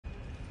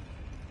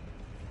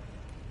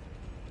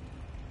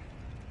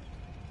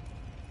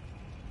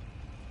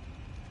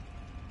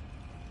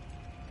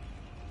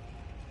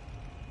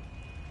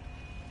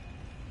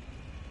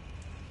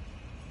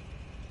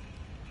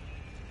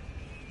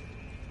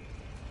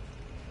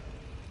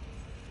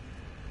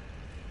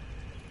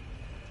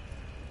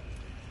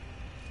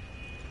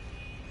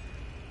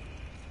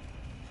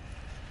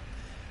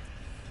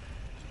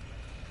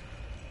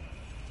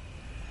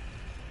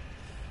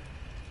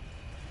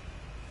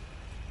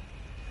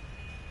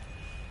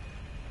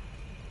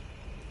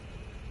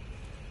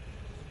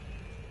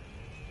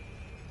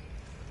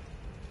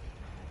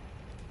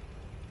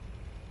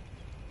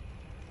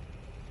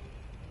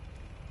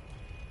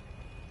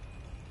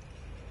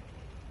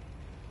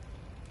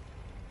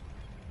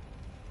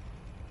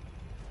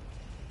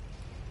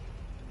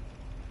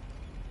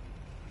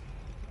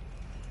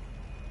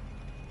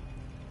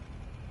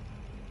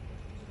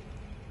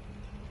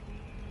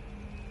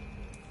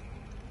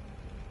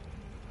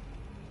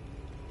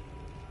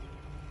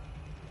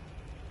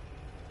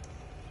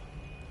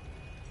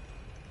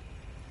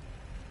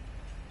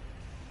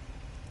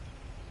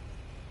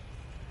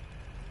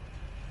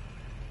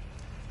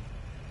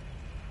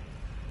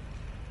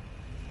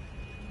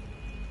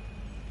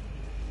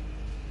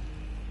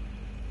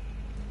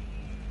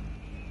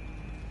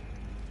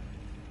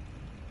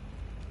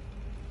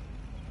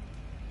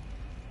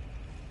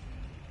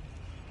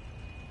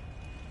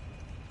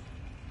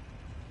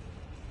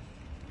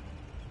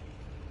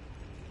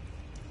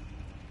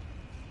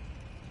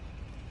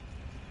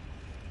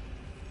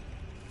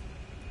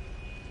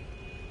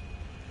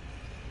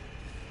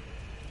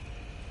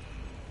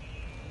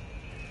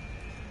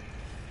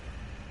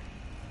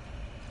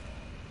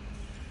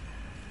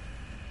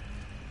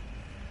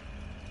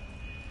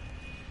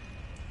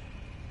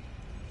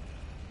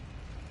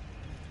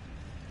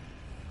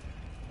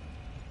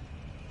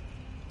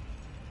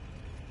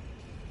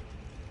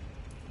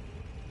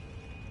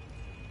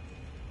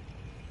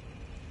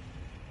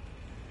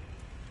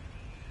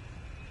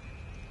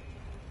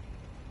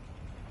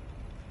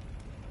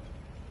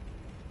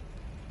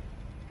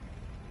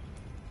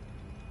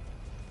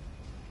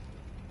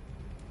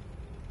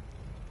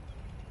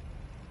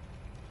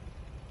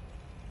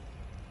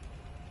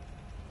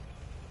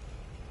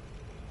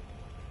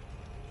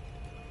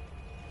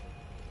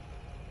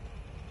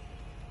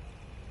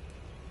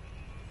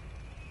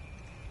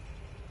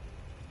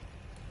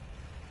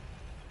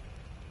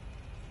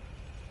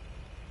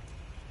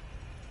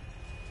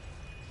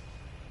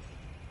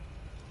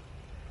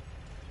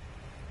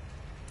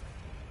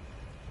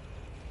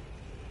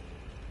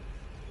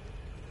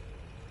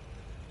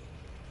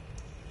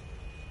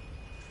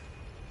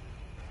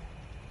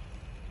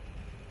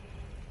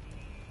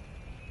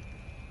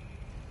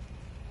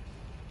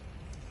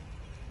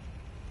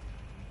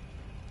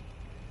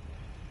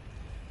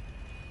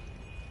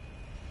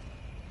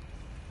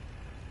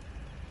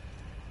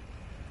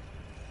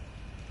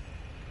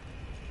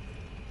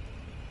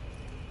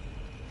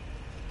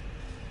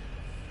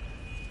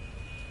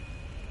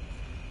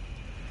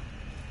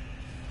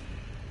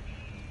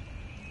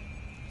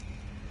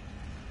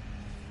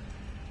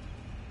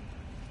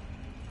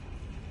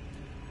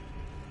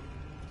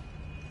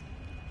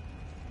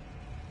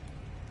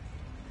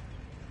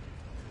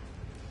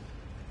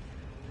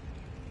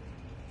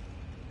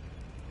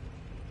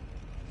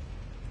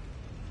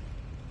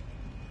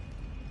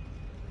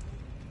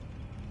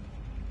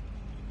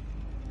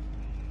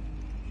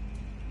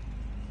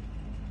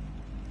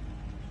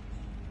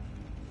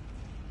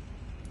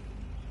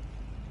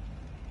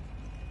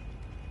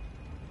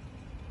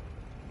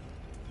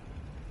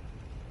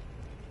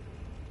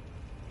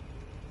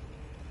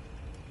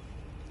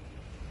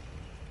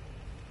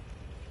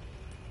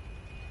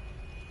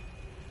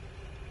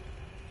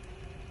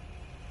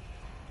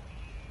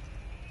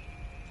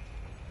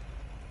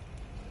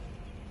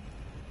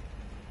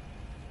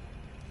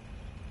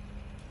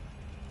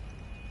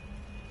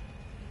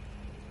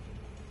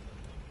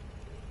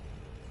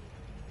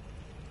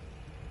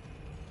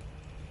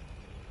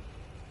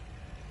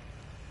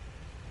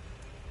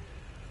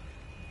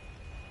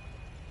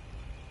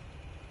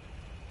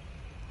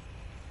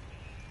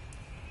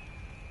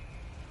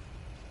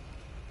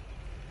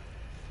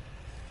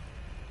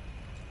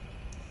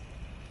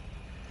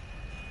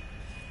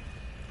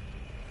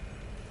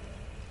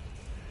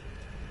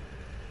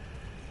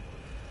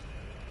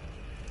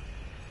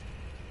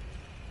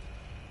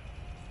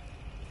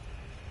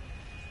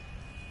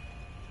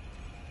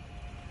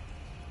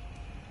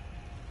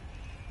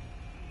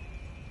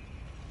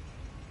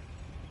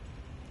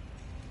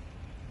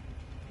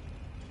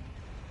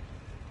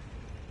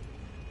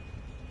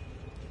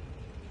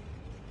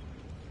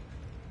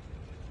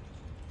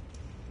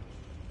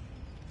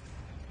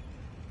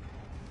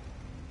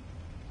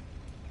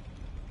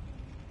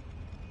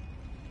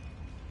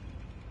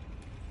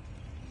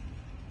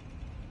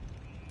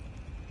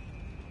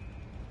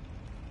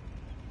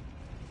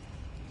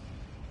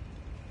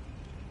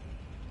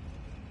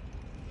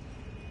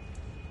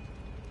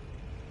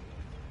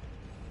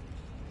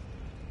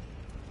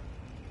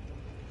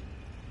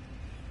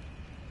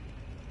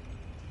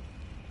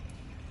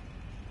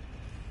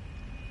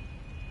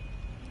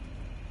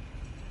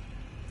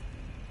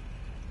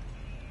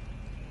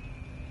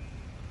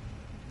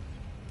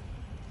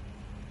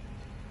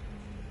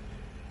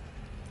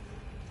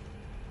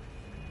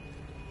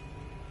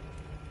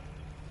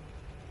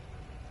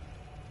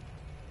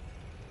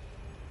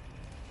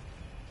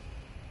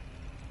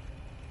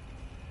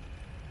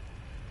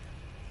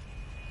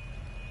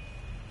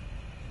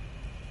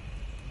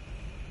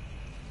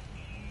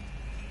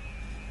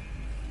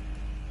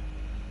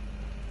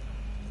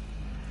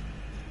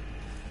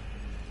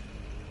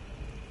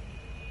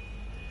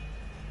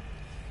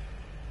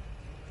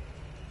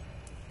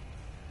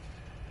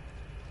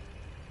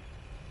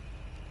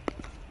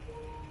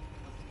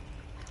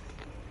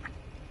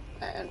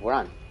And we're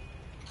on.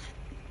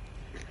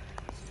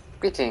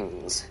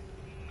 Greetings.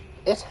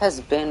 It has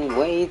been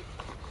way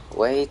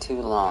too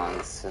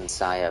long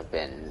since I have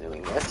been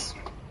doing this.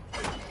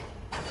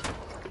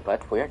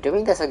 But we're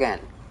doing this again.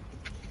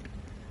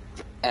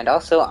 And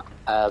also,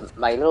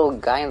 my little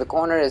guy in the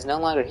corner is no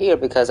longer here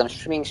because I'm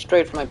streaming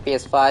straight from my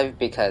PS5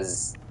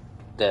 because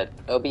the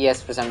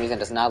OBS for some reason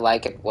does not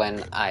like it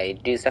when I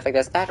do stuff like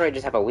this. That or I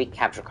just have a weak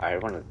capture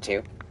card, one of the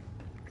two.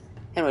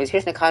 Anyways,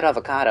 here's Nikado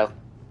Avocado.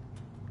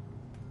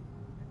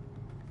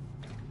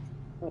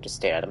 I'll just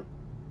stare at him.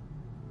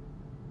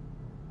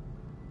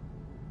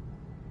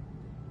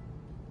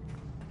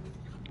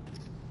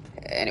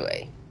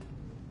 Anyway.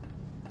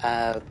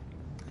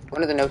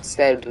 One of the notes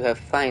said to have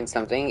find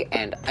something,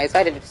 and I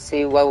decided to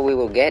see what we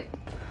will get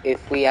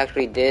if we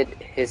actually did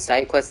his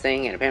side quest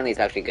thing, and apparently it's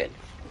actually good.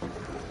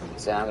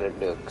 So I'm gonna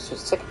do a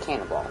sick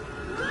cannonball.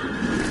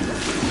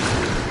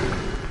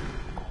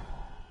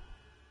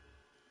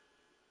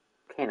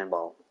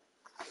 Cannonball.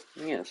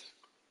 Yes,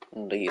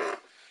 indeed.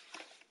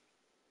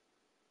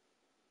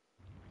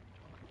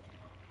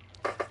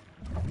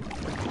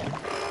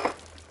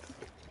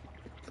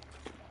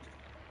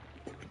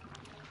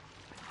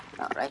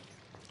 Alright.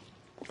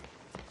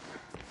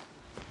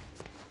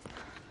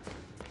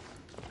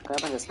 Can I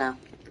open this now?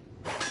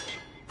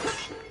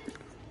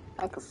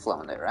 I could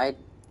flown it, right?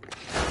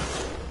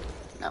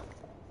 No.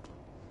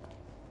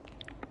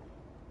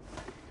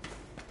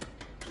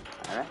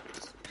 Alright.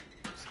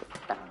 Let's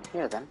get down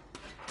here then.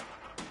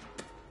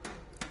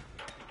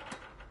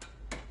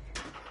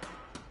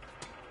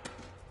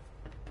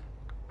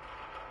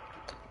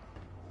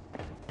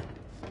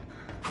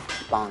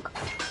 Bonk,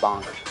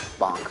 bonk,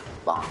 bonk,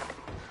 bonk.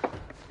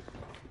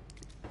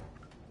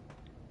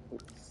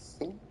 Let's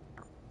see.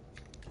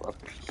 Up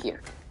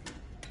here.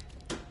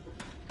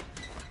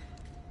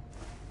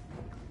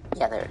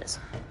 Yeah, there it is.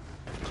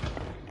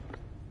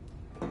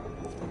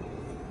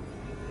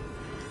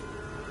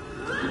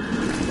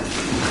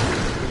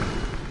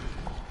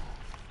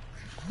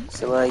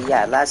 So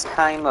yeah, last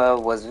time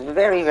was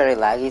very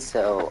laggy.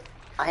 So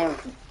I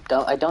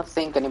don't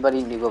think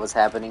anybody knew what was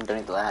happening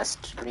during the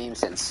last stream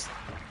since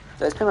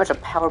it was pretty much a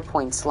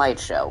PowerPoint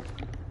slideshow.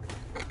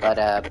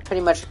 But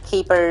pretty much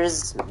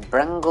keepers.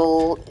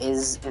 Brungle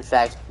is in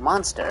fact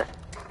monster.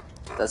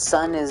 The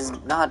sun is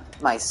not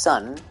my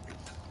son,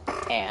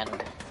 and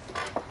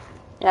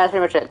yeah, that's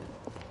pretty much it.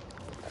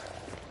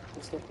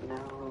 Is it?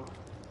 No.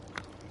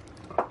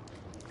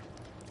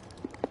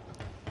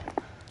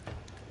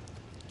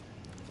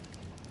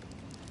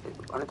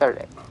 On a third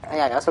egg.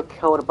 Yeah, I also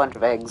killed a bunch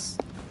of eggs.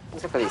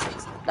 Except for these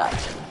things. Die.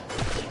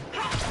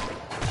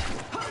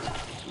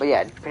 But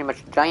yeah, pretty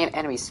much giant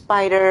enemy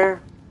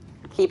spider.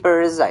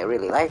 Keepers, I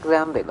really like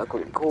them. They look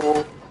really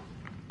cool.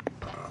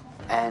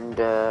 And,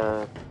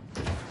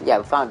 yeah,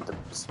 we found the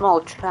small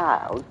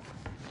child.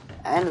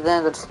 And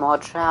then the small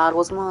child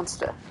was a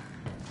monster.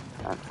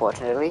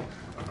 Unfortunately.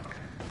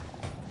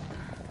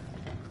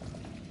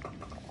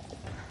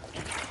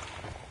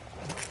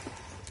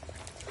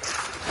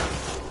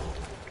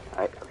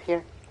 Alright, up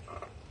here.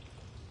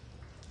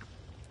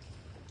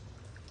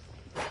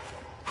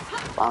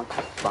 Bonk,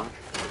 bonk.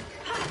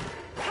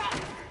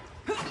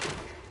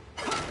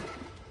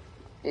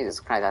 Jesus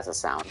Christ, that's a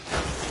sound.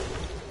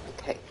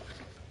 Okay.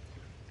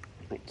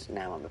 Wait, so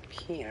now I'm up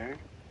here.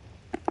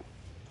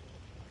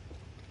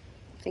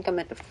 I think I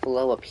meant to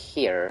flow up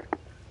here.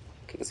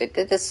 Because I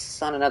did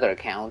this on another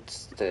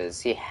account to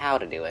see how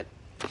to do it.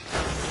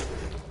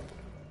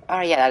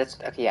 Alright, yeah,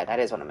 that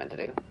is what I meant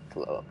to do.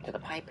 Flow up to the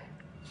pipe.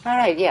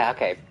 Alright, yeah,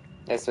 okay.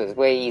 This was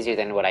way easier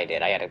than what I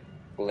did. I had to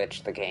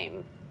glitch the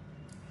game.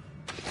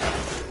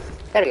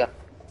 There we go.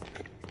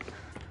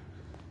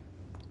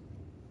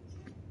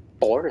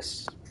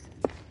 Boris.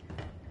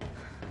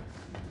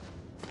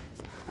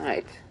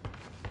 Alright.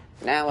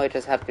 Now I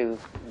just have to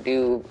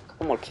do a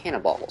couple more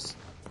cannonballs.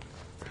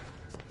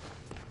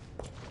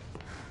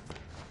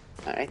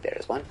 Alright,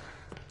 there's one.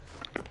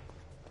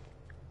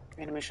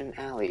 Animation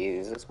alley.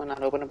 Is this one not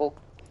openable?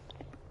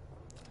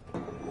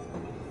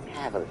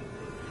 Heavily.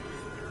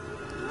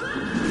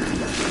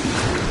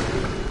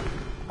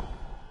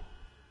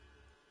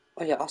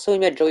 Oh yeah, also we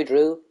met Joey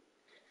Drew,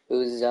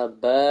 who's a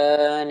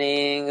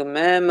burning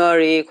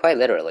memory. Quite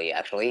literally,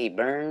 actually. He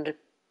burned,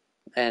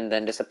 and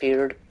then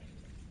disappeared,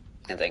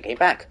 and then came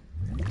back.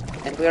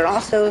 And we are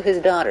also his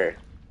daughter.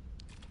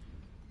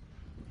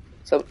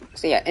 So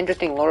yeah,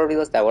 interesting lore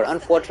reveals that were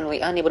unfortunately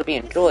unable to be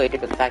enjoyed due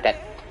to the fact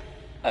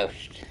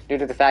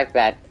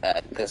that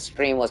the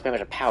stream was pretty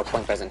much a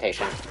PowerPoint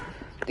presentation.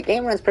 The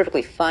game runs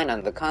perfectly fine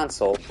on the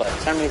console, but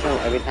for some reason,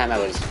 every time I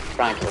was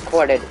trying to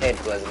record it,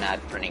 it was not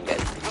running good.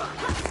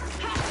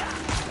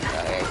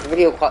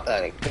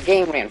 The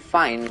game ran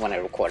fine when I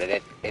recorded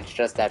it. It's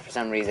just that for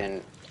some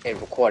reason, it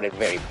recorded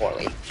very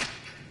poorly.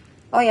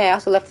 Oh yeah, I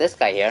also left this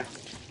guy here.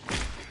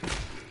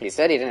 He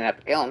said he didn't have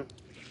to kill him.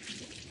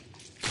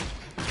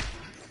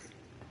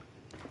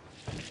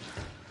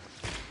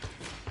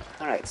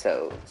 Alright,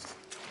 so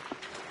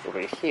over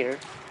here.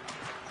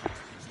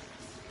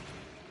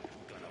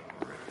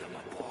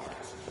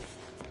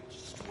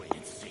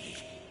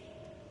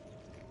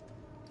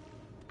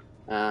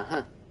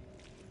 Uh-huh.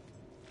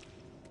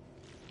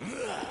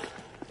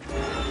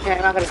 Yeah,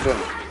 I'm not gonna just go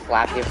and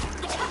slap you.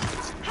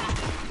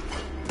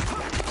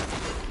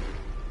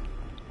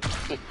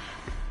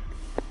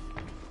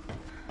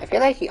 I feel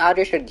like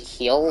Audrey should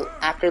heal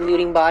after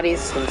looting bodies,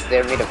 since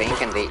they're made of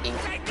ink and the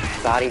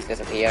ink bodies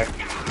disappear.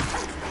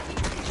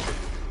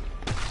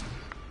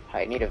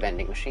 I need a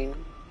vending machine.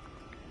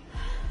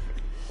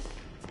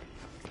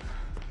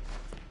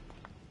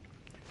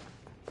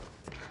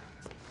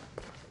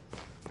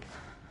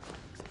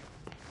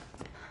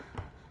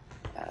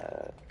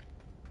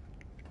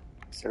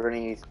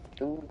 Serenity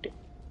food.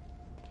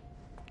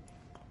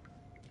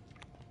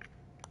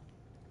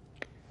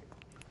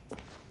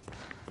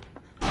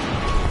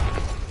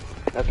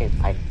 Okay,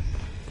 fine.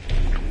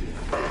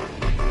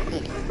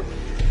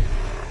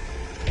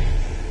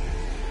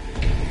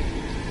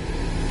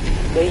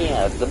 So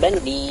yeah, the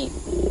Bendy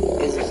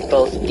is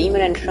both demon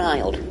and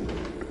child.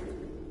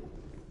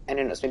 I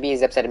don't know, so maybe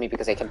he's upset at me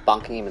because I kept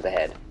bonking him in the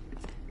head.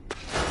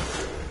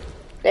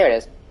 There it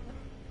is.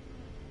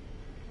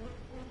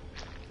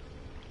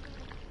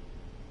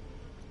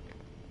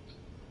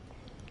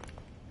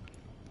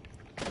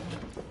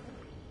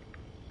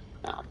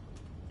 Oh.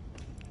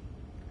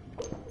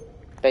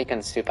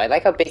 Bacon soup. I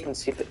like how bacon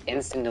soup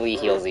instantly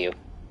heals you.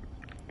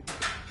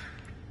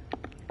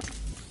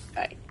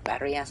 Alright,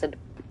 battery acid.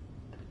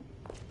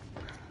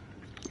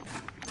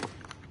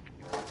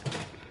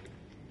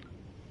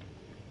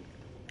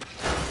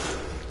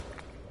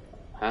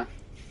 Huh?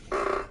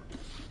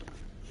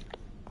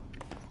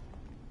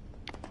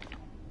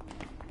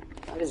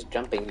 Why does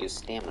jumping use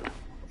stamina?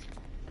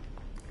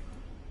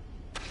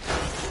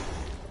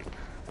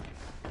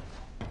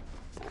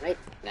 Alright,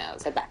 now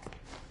let's head back.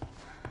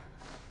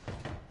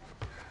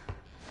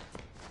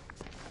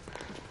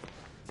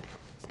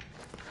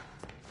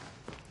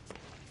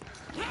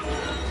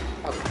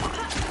 Oh, come on.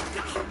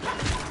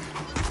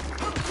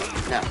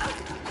 No.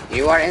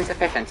 You are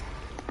insufficient.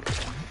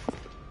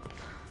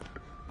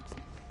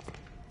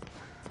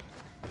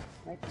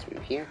 Right through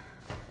here.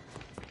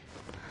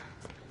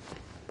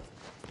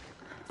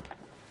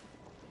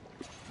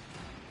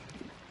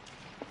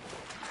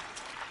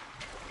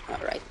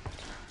 Alright.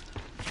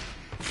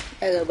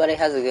 Hello buddy,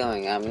 how's it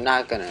going? I'm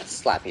not gonna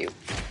slap you.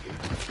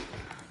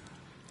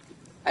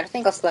 I don't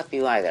think I'll slap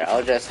you either.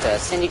 I'll just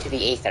send you to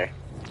the Aether.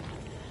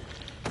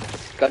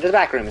 Go to the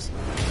back rooms.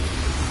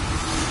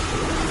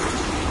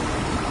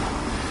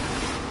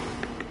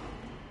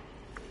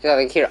 So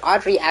like here,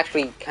 Audrey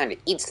actually kind of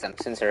eats them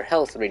since her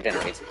health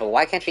regenerates. But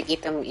why can't she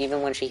eat them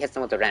even when she hits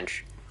them with a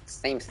wrench?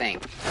 Same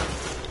thing.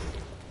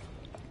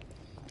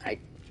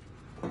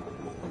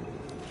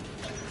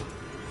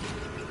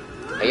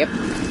 Oh, yep.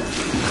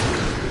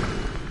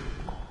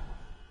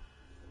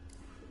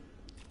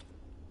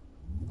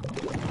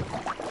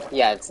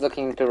 Yeah, it's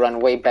looking to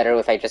run way better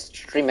if I just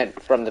stream it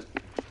from the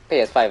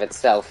PS5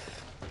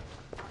 itself.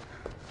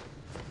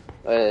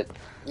 But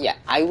yeah,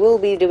 I will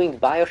be doing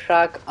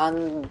Bioshock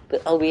on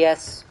the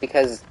OBS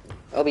because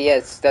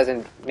OBS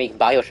doesn't make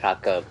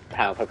Bioshock a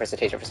powerful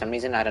presentation for some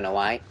reason. I don't know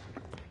why.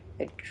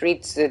 It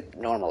treats it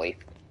normally.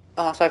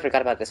 Oh, so I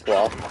forgot about this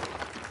wall.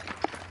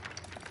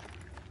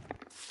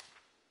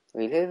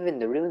 We live in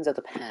the ruins of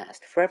the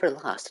past, forever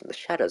lost in the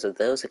shadows of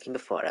those who came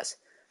before us.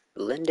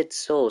 Blended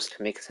souls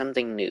to make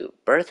something new,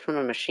 birthed from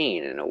a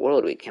machine in a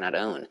world we cannot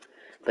own.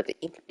 But the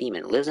ink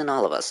demon lives in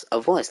all of us, a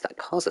voice that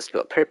calls us to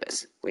a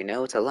purpose. We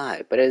know it's a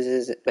lie, but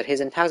his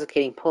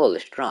intoxicating pull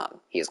is strong.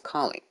 He is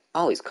calling,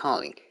 always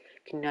calling.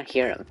 Can you not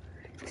hear him?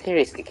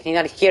 Seriously, can you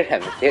not hear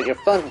him? Your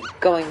phone's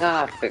going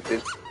off.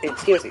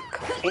 It's seriously,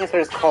 answer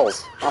his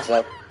calls.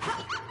 Also,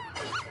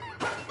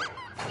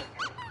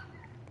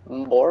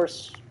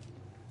 Boris.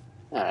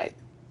 Alright.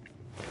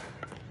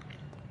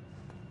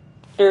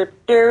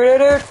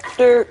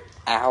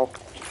 Ow.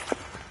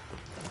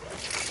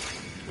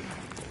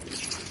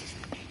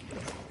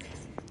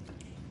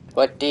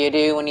 What do you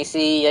do when you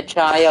see a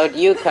child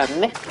you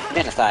commit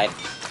genocide?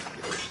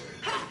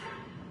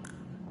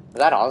 Is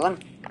that all of them?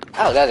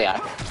 Oh, there they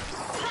are.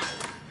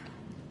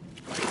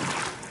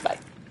 Bye.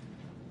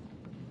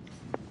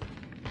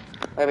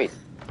 Wait.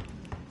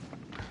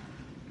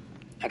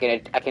 I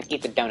can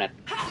eat the donut.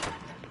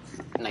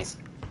 Nice.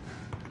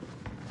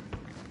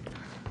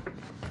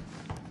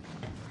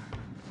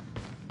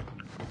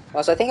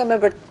 Also, I think I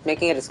remember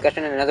making a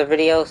discussion in another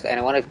video, and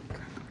I want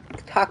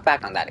to talk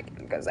back on that again,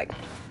 because, like,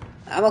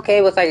 I'm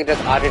okay with, like,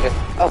 just Audrey just...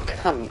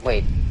 Oh,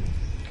 wait.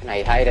 Can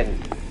I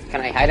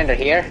hide under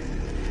here?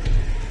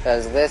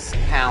 Does this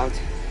count?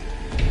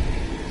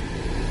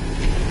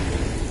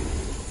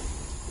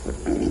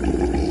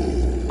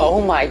 Oh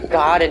my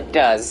god, it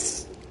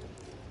does.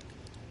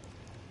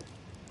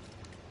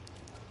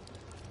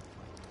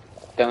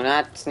 Do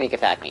not sneak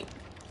attack me.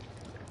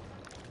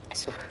 I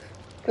swear.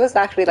 If it was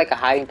actually like a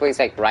hiding place,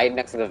 like right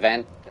next to the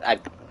vent, I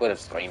would have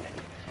screamed.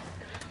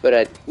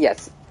 But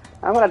yes,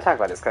 I want to talk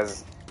about this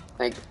because,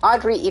 like,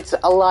 Audrey eats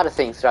a lot of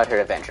things throughout her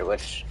adventure,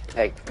 which,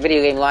 like,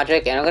 video game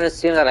logic, and I'm gonna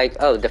assume that, like,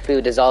 oh, the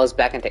food dissolves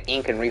back into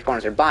ink and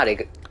reforms her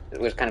body,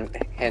 which kind of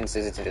hence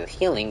is into the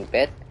healing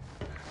bit.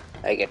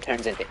 like it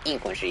turns into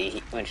ink when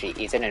she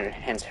eats it, and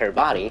hence her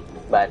body.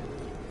 But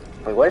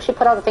wait, where does she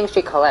put all the things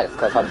she collects?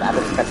 Because after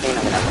this cutscene,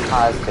 I'm gonna have to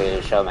pause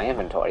to show my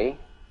inventory.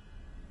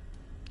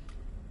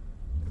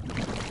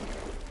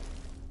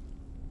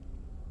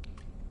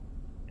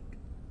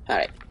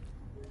 Alright.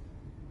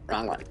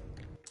 Wrong one.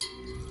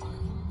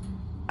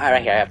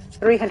 Alright, here I have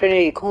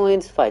 380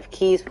 coins, 5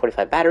 keys,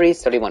 45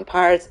 batteries, 31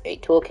 parts,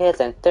 8 toolkits,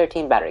 and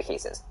 13 battery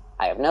cases.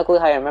 I have no clue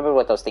how I remember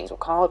what those things were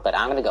called, but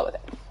I'm gonna go with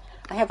it.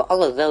 I have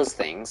all of those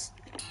things,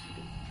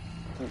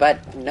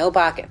 but no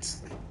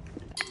buckets.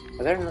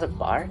 Was there another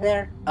bar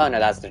there? Oh no,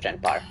 that's the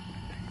gent bar.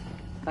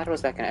 I thought it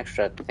was like an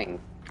extra thing.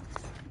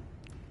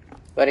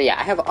 But yeah,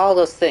 I have all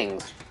those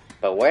things,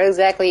 but where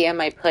exactly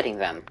am I putting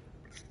them?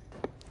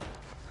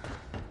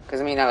 Because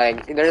I mean,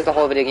 like, there's the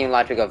whole video game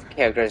logic of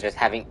characters just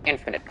having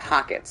infinite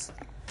pockets.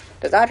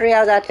 Does Audrey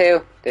have that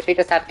too? Does she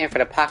just have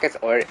infinite pockets,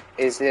 or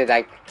is it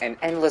like an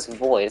endless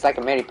void? It's like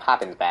a Mary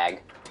Poppins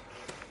bag.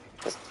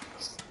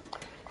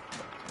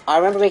 I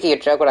remember making a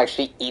joke where like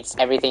she eats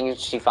everything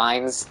she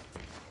finds.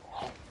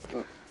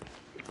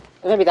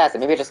 Maybe that's it.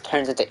 Maybe it just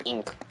turns into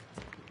ink.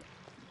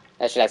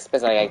 That she like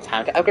spends like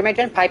time to upgrade my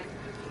gen pipe.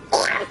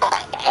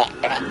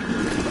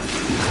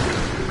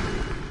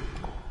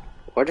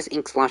 Or just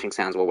ink sloshing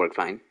sounds will work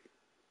fine.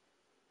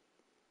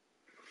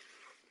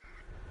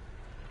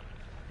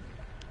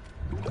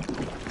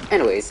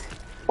 Anyways,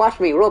 watch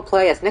me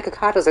roleplay as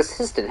Nikocato's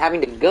assistant,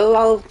 having to go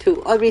out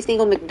to every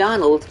single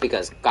McDonald's,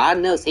 because God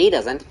knows he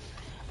doesn't,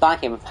 buy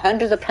him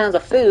hundreds of pounds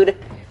of food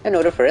in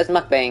order for his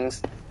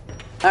mukbangs.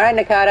 Alright,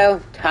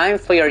 Nikato, time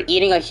for your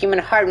eating a human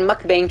heart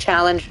mukbang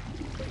challenge.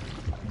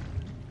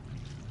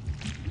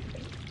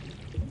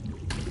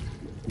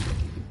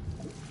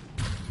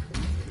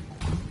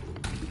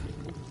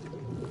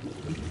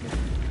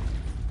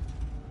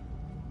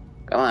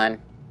 Go on.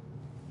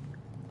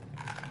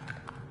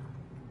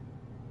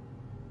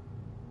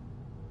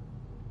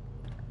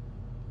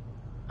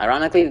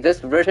 Ironically,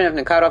 this version of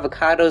Nikado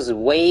Avocado is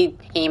way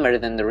tamer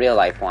than the real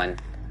life one.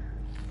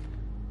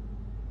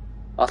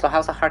 Also,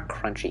 how's the heart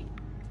crunchy?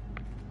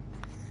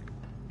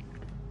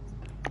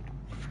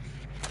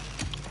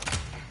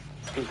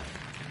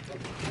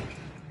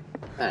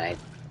 Alright.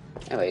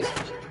 Anyways.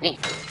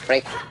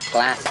 Break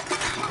glass.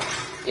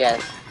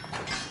 Yes.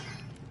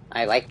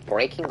 I like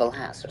breaking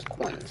glass. There's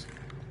coins.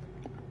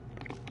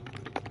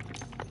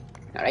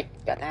 Alright,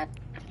 got that.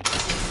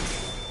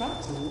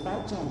 Brought to you by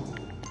Gent.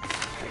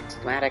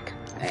 Schematic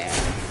and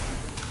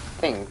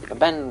thing. A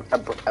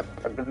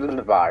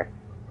bar.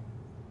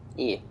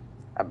 Yeah.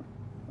 A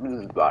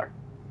bar.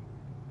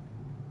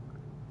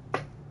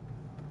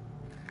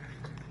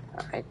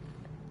 Alright.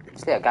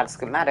 See, I got a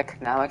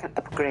schematic. Now I can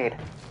upgrade.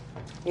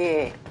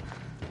 Yay.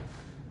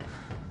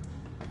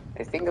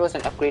 I think there was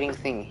an upgrading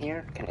thing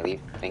here. Can I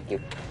leave? Thank you.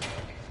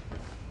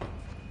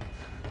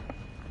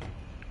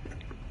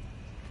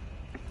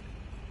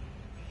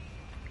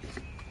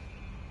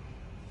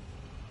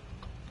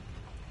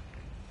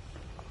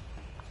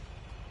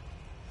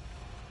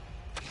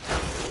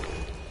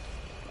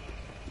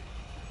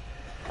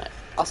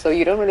 Also,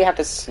 you don't really have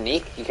to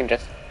sneak. You can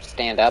just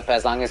stand up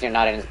as long as you're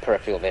not in his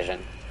peripheral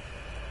vision.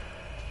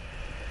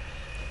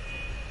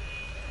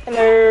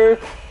 Hello!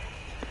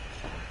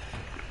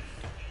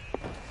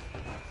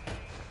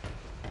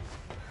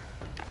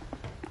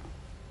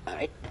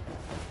 Alright.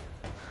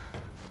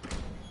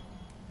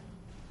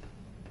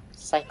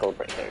 Cycle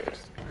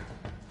breakers.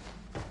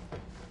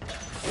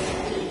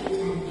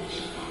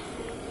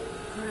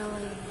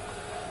 Really?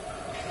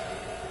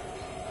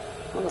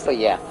 Honestly,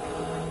 yeah.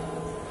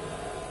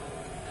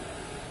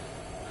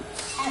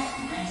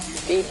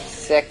 Deep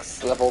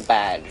 6 level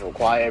badge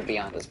required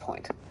beyond this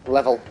point.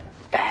 Level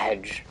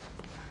badge.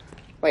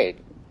 Wait.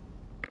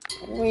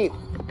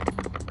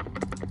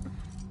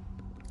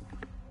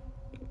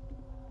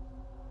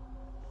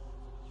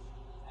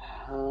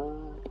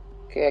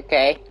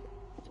 Okay.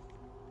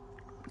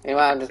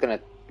 Anyway, I'm just gonna...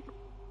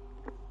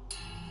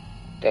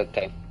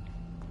 Okay.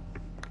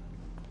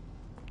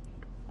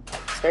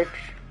 Search.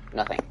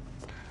 Nothing.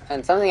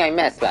 And something I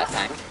missed last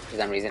time. For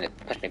some reason it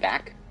pushed me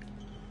back.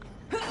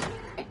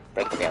 Okay,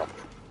 break the barrel.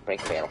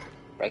 Break the barrel.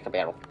 Break the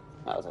barrel.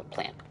 That was a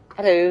plan.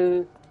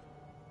 Hello!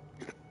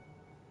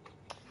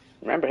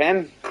 Remember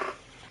him?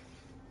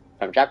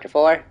 From chapter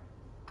 4?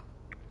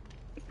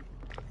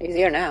 He's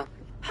here now.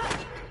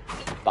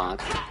 Bonk,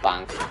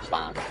 bonk,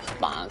 bonk,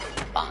 bonk,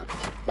 bonk,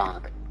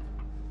 bonk.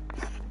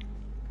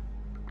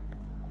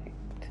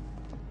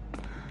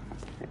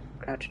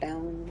 Crouch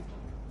down.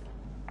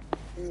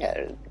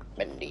 Yeah,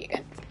 bendy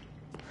again.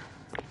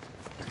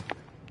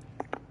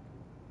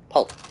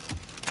 Pull.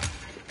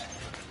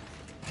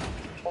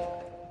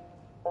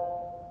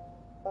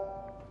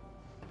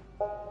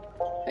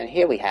 And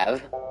here we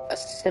have a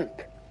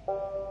simp.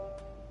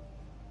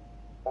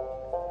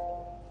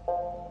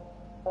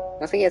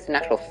 Looks like he has an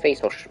actual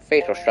facial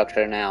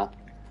structure now.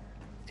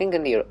 I think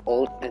in the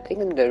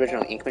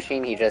original Ink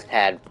Machine he just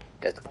had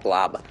this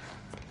blob.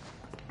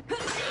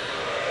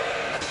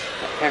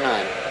 Turn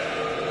on.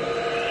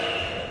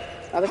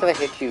 How about if I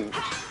hit you?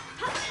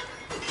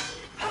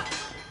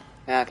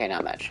 Okay,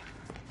 not much.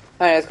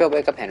 Alright, let's go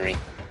wake up Henry.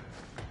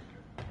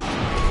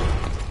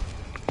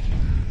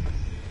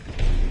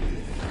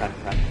 Run,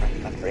 run,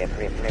 run, run. Hurry up,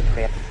 hurry up, hurry up,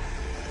 hurry up.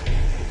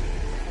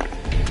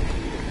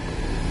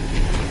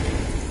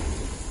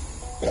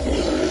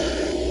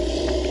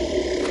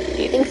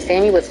 Do you think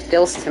Sammy would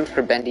still simp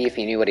for Bendy if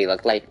he knew what he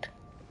looked like?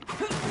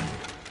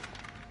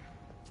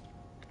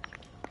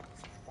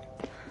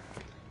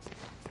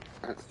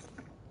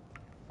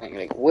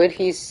 Like, would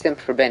he simp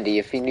for Bendy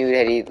if he knew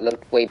that he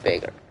looked way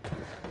bigger?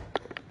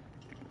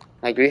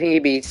 Like, do you think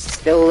he'd be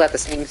still at the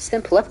same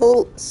simp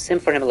level,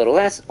 simp for him a little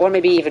less, or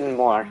maybe even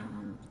more?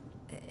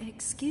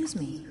 Excuse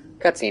me.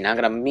 Cutscene, I'm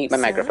gonna mute my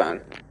Sir?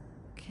 microphone.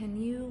 Can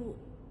you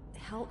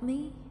help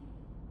me?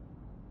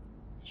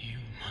 You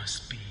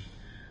must be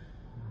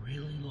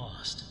really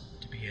lost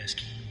to be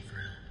asking me for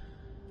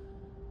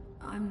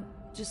help. I'm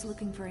just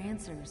looking for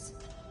answers.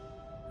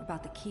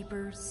 About the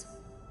Keepers,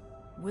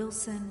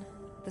 Wilson,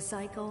 the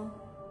cycle.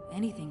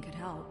 Anything could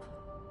help.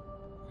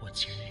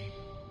 What's your name?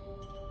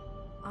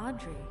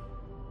 Audrey.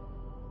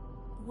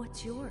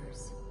 What's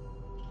yours?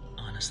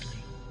 Honestly,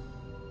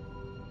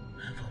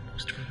 I've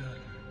almost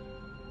forgotten.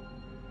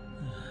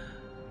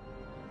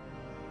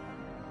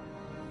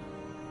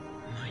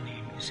 My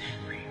name is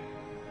Henry.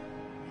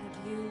 Have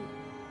you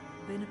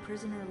been a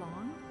prisoner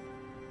long?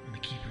 When the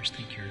Keepers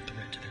think you're a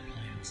threat to their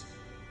plans,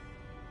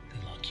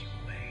 they lock you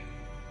away.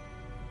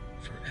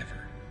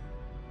 Forever.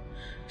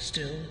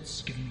 Still,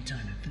 it's giving me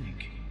time to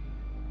think.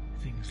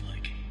 Things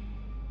like,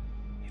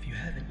 if you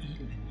haven't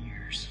eaten in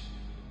years,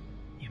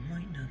 you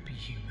might not be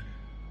human.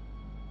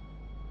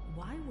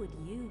 Why would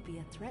you be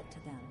a threat to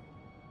them?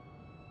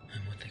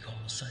 I'm what they call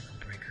a cycle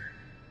breaker.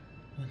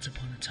 Once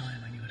upon a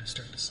time, I knew how to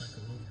start the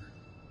cycle over.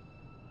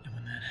 And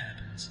when that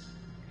happens,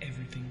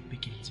 everything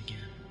begins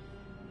again.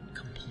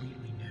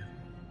 Completely new.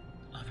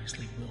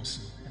 Obviously,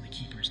 Wilson and the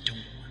Keepers don't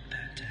want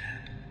that to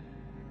happen.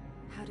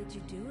 How did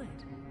you do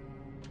it?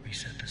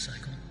 Reset the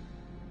cycle?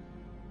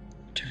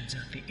 Turns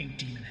out the Ink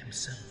Demon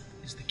himself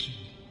is the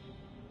key.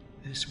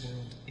 This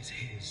world is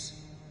his,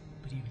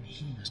 but even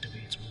he must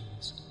obey its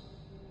rules.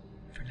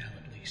 For now,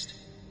 at least.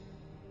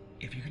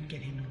 If you can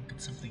get him to look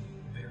at something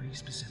very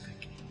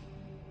specific,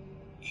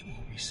 it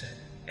will reset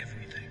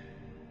everything.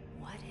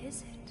 What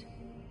is it?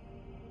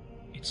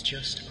 It's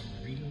just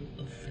a reel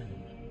of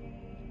film,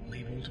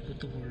 labeled with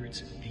the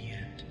words, "The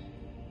End."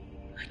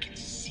 I can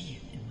see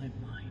it in my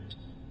mind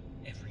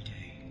every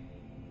day.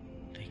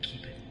 They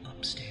keep it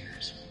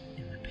upstairs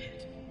in the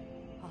pit.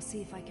 I'll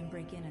see if I can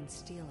break in and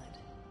steal it.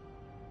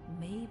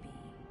 Maybe,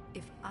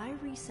 if I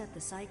reset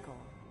the cycle,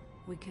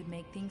 we could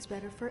make things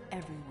better for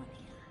everyone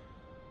here.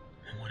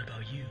 And what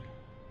about you?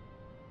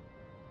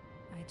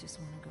 I just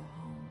want to go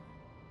home.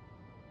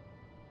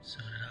 So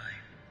did I.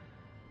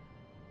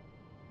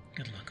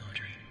 Good luck,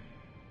 Audrey.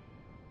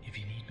 If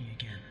you need me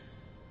again,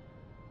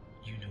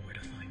 you know where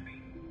to find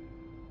me.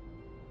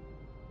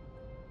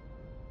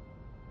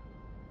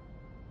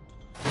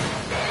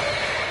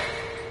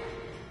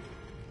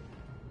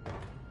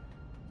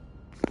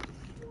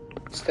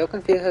 Still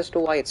confused as to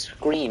why it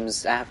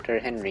screams after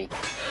Henry.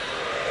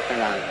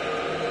 Turn on.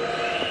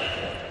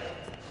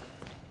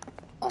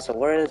 Also,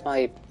 where is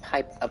my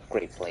pipe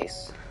upgrade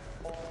place?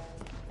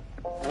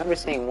 I remember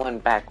seeing one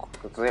back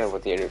there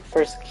with your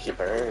first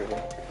Keeper.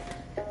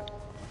 I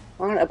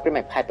want to upgrade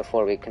my pipe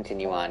before we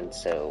continue on,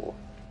 so...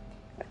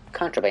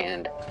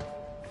 Contraband.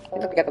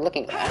 Look, we got the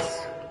looking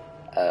glass,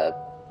 a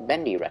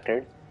Bendy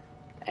record,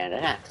 and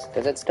an axe.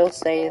 Does it still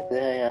say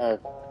the,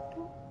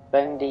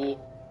 Bendy,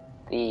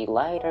 the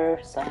lighter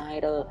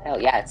side of hell?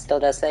 Yeah, it still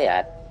does say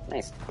that.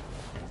 Nice.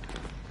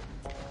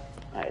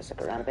 Alright,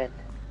 stick around a bit.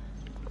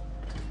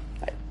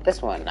 Alright,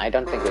 this one. I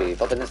don't think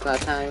we've opened this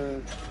last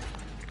time.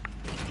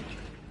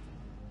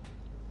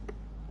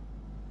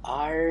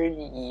 Are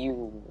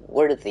you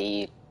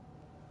worthy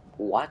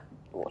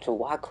to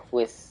walk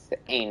with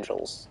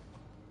angels?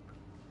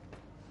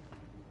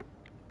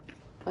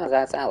 Oh,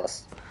 that's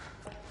Alice.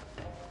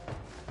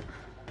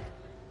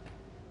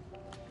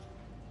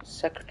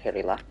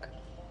 Secretary lock.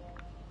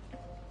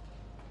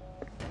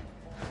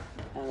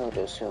 I'm going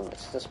to assume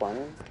it's this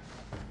one.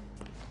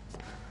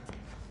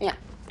 Yeah.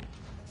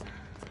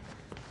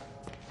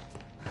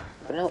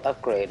 But no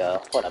upgrade,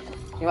 hold up. You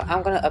know what,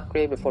 I'm gonna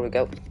upgrade before we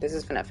go. This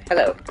is FNAF.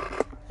 Hello.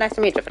 Nice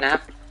to meet you,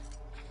 FNAF.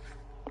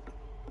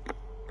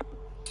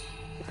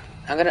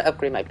 I'm gonna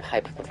upgrade my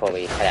pipe before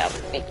we head out.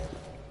 Hey.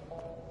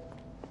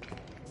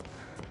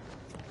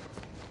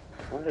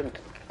 Wondered...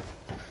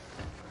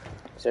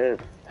 Is there a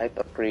pipe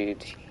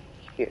upgrade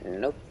here?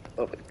 Nope.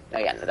 Oh,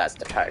 yeah, no, that's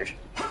the charge.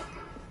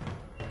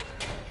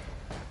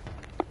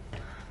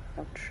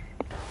 Ouch.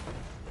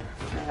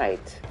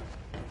 Alright.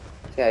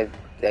 See,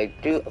 I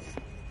do...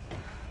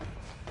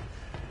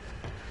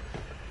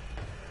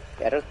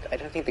 I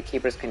don't think the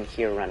Keepers can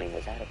hear running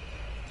without it.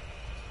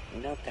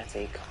 Nope, that's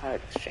a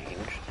card exchange.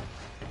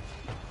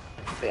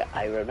 But yeah,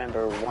 I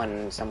remember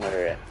one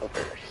somewhere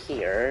over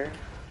here.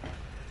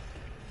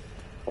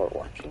 Or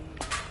watching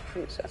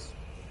Princess.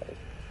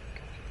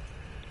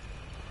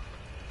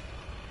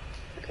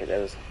 Okay, that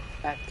was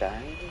that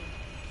guy.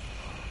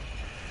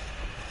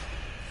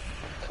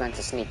 plan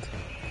to sneak.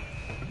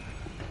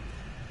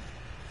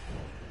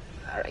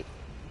 Alright.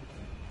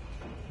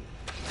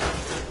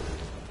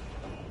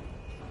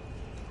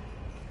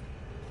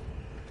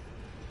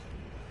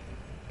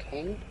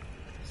 Okay.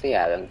 So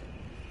yeah, then.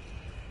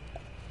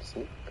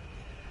 Sneak.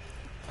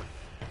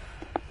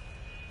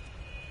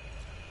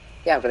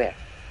 Yeah, over there.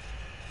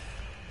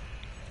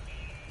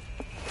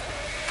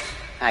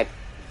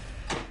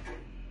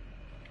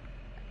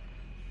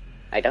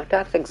 I don't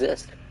doubt it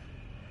exists.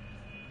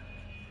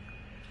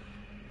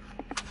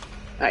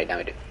 Alright, now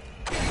we do.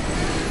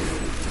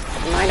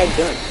 What mind I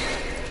doing?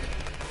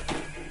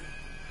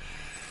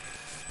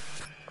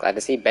 Glad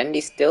to see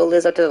Bendy still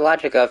lives up to the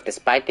logic of,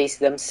 despite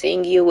them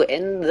seeing you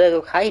in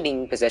the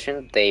hiding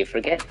position, they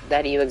forget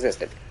that you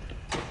existed.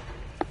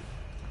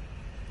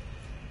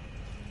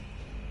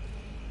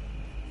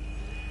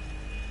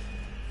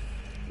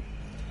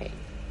 Okay.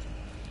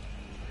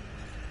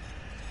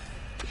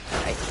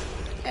 Alright.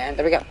 And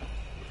there we go.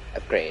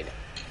 Upgrade.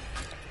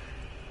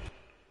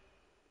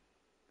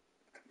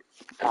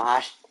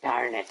 Gosh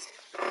darn it.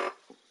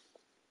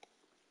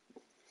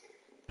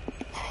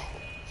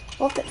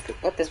 Well,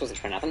 this wasn't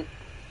for nothing.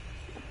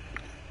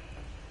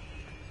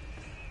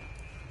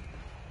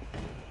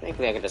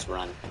 Thankfully I could just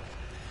run.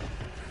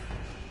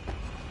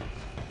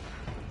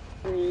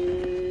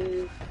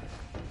 Oh,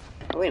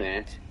 wait a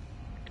minute.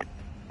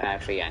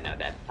 Actually, yeah, no,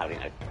 that's probably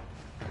not a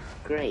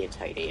great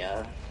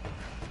idea.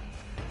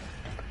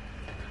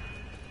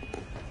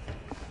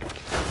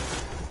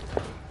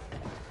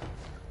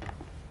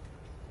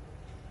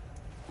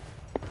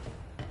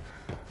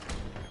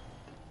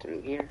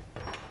 Through here.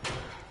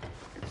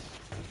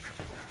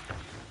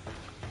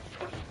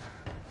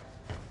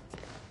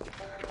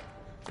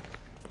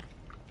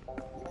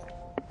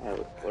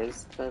 Oh,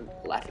 where's the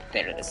light?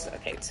 There it is.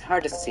 Okay, it's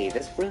hard to see.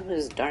 This room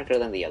is darker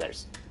than the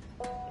others.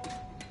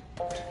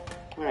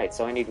 Alright,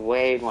 so I need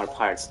way more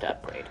parts to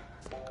upgrade.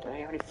 Did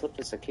I already flip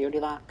the security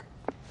lock?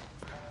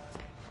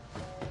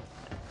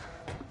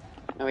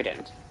 No, we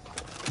didn't.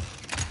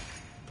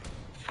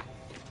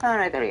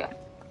 Alright, there we go.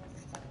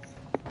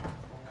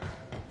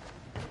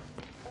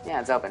 Yeah,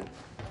 it's open.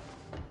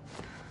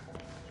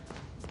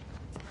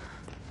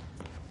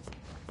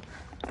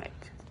 Right.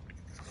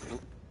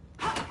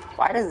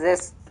 Why does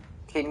this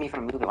keep me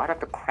from moving? Why do I have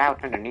to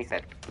crouch underneath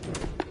it?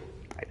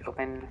 Right,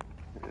 open.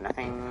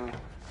 Nothing.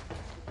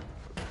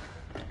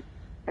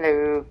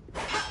 Hello.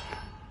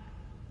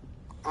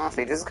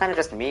 Honestly, this is kind of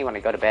just me when I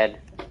go to bed.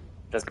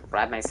 Just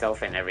wrap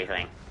myself in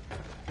everything.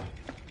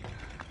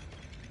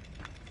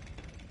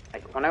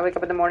 Like, when I wake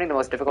up in the morning, the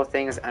most difficult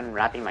thing is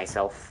unwrapping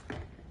myself.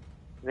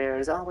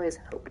 There's always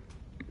hope.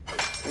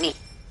 Me.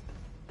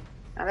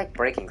 I like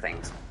breaking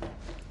things.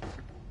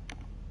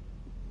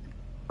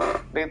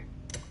 Boop.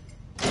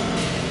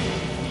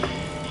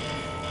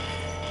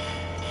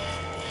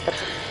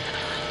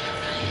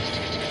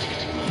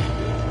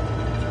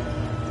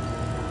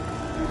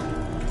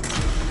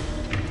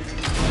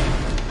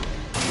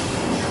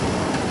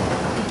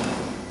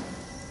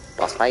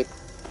 Boss fight.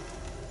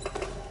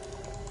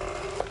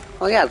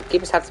 Oh yeah, the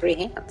keepers have 3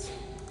 hands.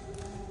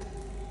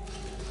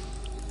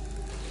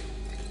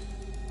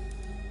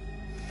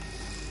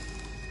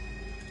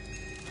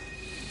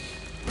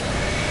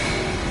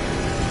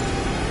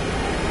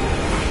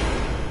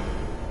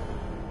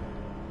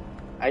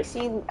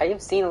 I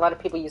have seen a lot of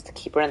people use the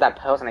keeper in that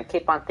pose, and I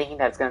keep on thinking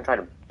that it's gonna try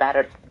to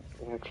batter,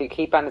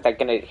 keep on, it's like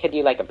gonna hit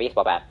you like a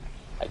baseball bat,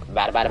 like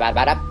bada bada bada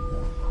bada.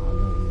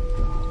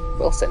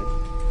 Wilson.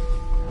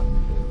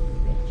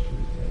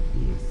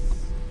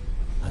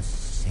 A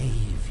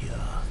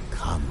savior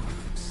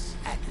comes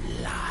at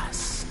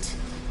last.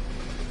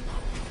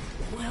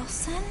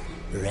 Wilson?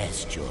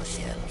 Rest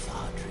yourself,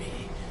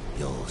 Audrey.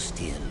 You're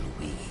still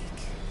weak.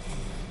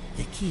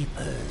 The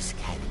keepers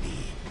can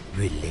be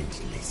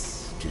relentless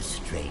to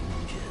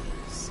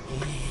strangers,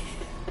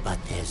 but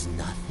there's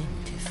nothing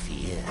to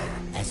fear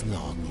as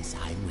long as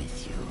I'm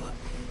with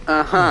you.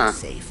 You're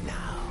safe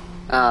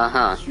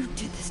now. You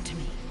did this to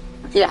me.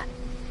 Yeah.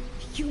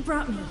 You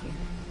brought me here.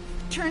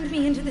 Turned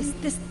me into this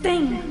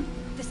thing.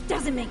 This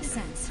doesn't make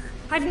sense.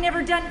 I've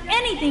never done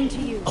anything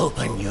to you.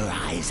 Open your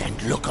eyes and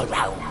look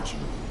around you.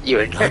 You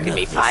were tricking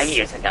me 5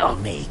 years ago.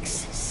 Makes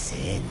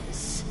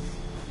sense.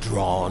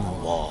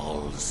 Drawn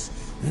walls,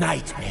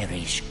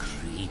 nightmarish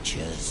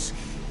creatures,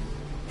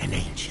 an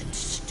ancient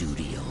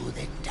studio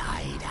that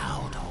died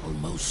out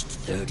almost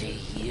 30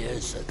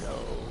 years ago.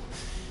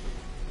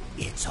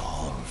 It's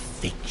all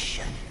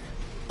fiction.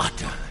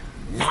 Utter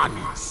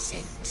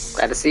nonsense.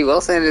 Glad to see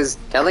Wilson is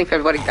telling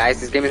everybody,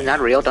 guys, this game is not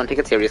real, don't take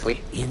it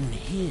seriously. In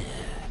here,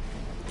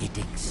 it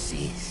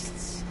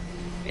exists.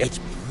 It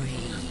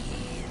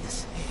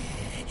breathes.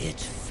 It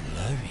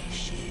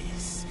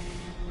flourishes.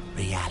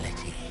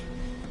 Reality,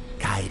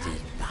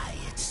 guided by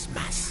its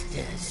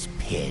master's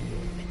pen.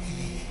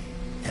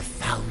 The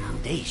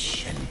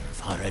foundation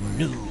for a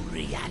new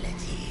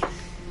reality.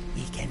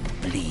 We can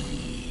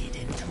bleed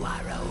into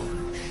our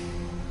own.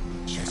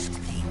 Just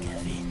think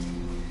of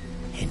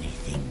it.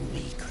 Anything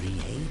we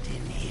create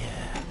in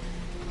here,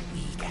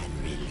 we can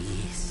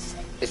release.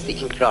 It's the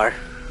ink jar.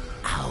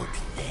 Out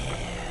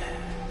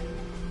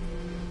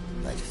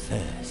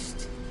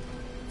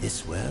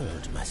This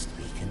world must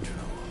be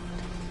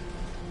controlled,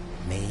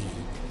 made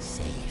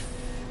safe.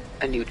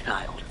 A new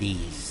child.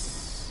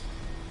 These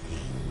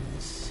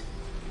things,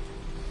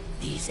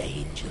 these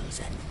angels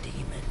and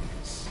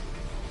demons,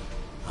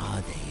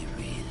 are they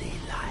really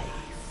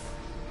life?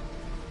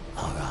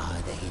 Or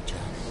are they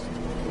just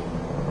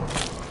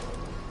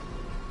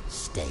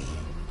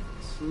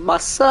stains? My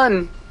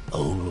son!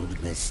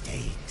 Old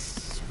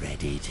mistakes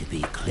ready to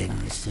be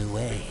cleansed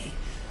away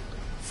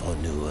for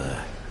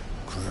newer,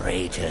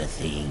 greater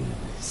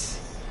things.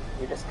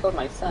 You just killed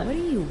my son. What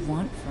do you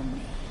want from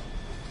me?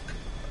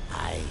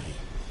 I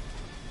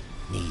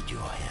need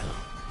your help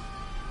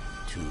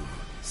to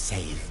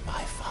save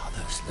my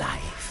father's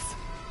life.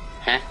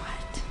 Huh?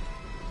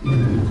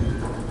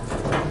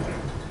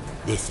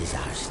 This is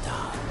our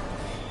start.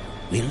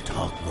 We'll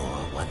talk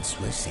more once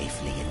we're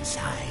safely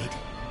inside.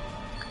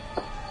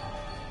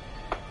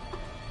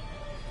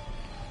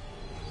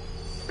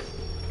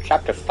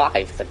 Chapter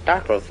 5, The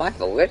Dark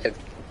Revival. We're at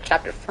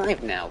Chapter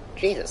 5 now.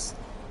 Jesus.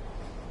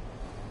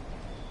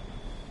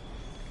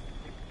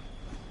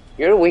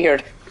 You're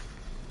weird.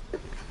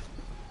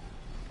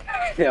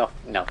 No.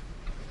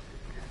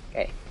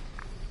 Okay.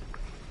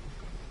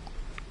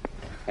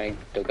 Can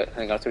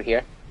I go through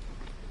here?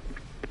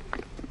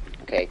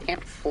 Okay, it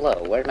can't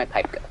flow. Where'd my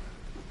pipe go?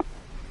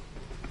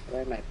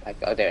 Where'd my pipe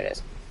go? Oh, there it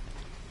is.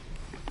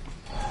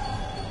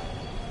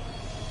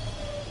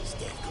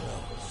 Stay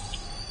close.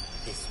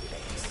 This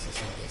place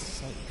isn't as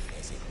safe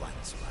as it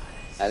once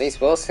was. At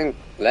least Wilson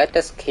let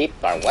us keep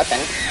our weapon.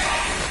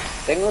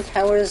 Signal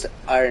towers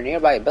are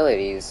nearby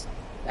abilities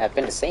have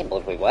been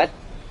disabled. Wait, what?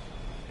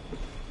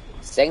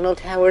 Signal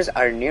towers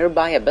are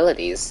nearby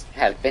abilities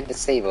have been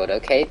disabled.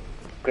 Okay,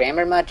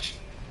 grammar much?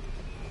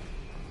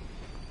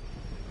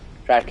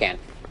 Trash can.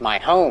 My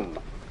home.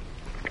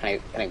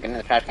 Can I get in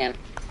the trash can?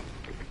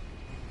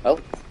 Oh.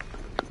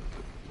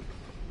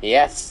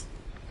 Yes.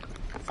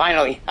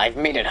 Finally, I've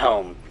made it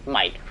home.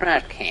 My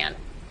trash can.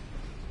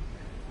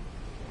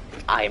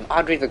 I'm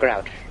Audrey the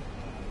Grouch.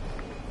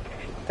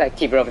 That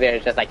keeper over there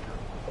is just like,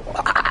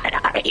 what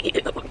are you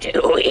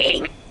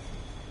doing?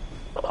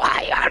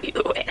 Why are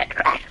you in a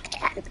trash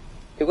can?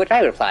 To which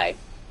I reply,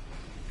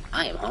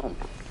 I am home.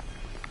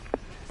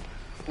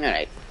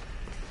 Alright.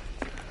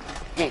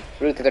 Hey,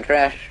 root to the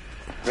trash.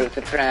 Root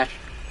to the trash.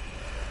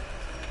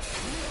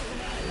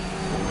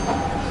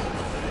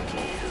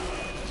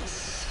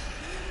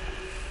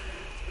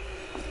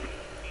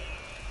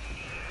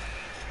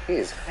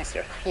 Jesus Christ,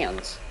 their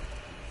hands.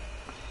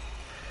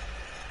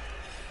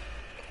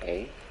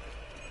 Okay.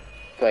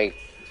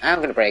 I'm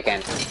gonna break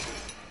in.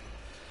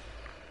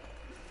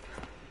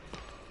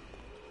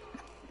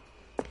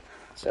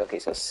 So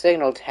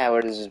signal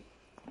towers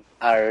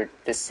are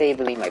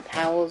disabling my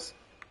powers.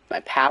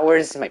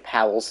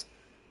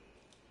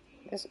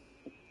 This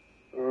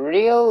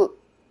real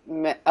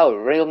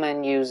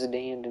men use the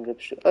damned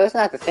encryption. Oh, that's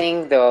not the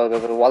thing the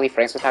Wally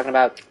Franks was talking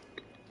about.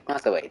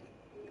 Not the way.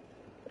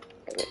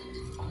 Okay,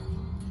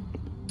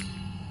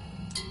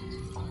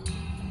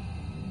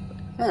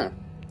 wait.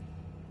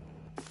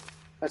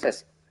 What's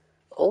this?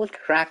 Old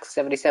Track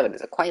 77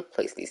 is a quiet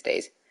place these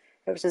days.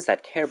 Ever since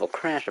that terrible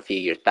crash a few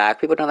years back,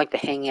 people don't like to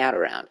hang out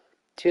around.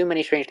 Too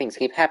many strange things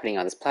keep happening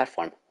on this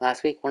platform.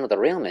 Last week, one of the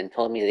railmen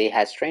told me that he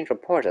had strange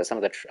reports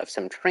of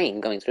some train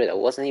going through that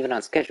wasn't even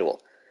on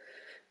schedule.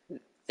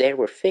 There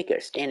were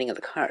figures standing in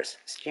the cars,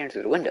 staring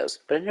through the windows,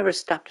 but it never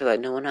stopped to let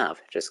no one off.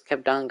 It just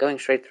kept on going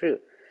straight through.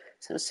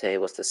 Some say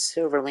it was the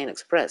Silver Lane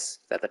Express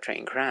that the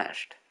train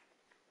crashed.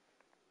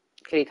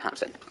 Kitty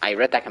Thompson. I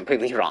read that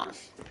completely wrong.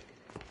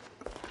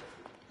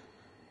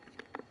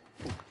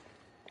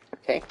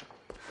 Okay.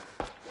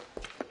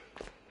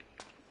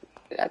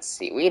 That's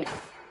seaweed.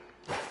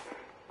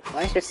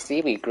 Why is there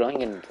seaweed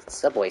growing in the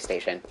subway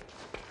station?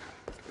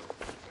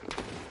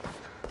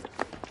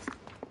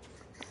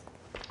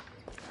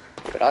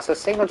 But also,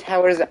 signal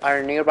towers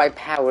are nearby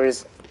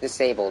powers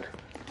disabled.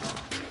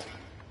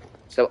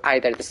 So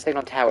either the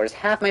signal towers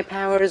have my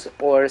powers,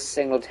 or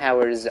signal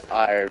towers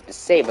are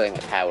disabling my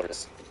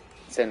powers.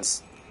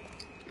 Since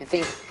I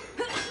think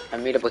a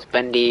meetup with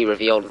Bendy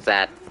revealed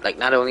that, like,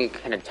 not only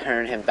can it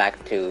turn him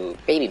back to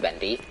baby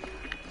Bendy,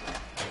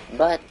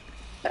 but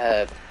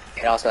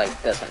it also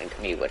does something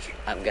to me, which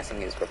I'm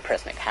guessing is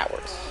repress my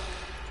powers.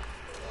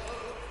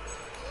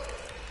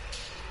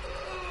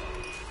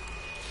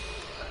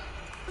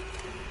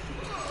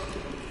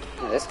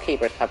 Now, this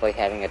keeper's probably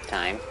having a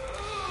time.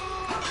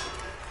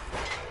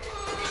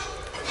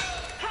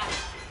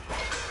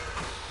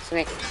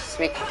 Smick,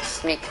 smick,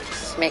 smick,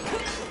 smick.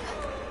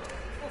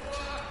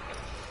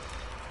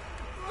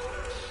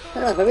 I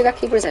don't know, maybe that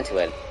keeper's into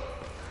it.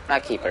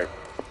 Not keeper,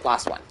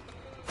 lost one.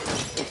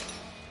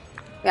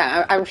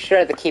 Yeah, I'm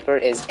sure the keeper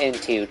is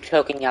into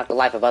choking out the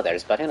life of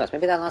others, but who knows,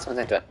 maybe that last one's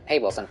into it. Hey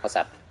Wilson, what's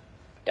up?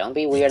 Don't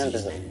be weird and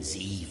visible. The demon's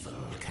evil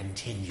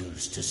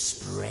continues to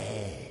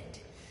spread.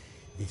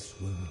 This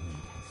world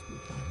has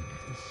begun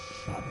to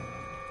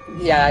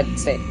shudder. Yeah, I'd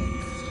say...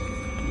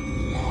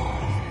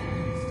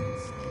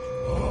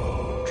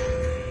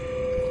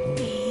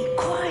 Be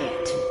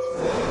quiet.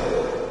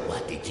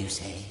 What did you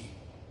say?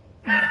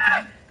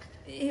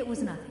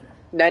 was nothing.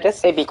 No, just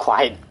say be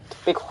quiet.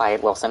 Be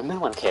quiet, Wilson. No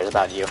one cares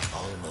about you.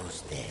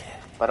 Almost there.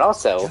 But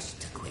also...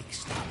 Just a quick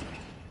stop.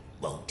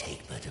 Won't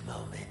take but a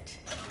moment.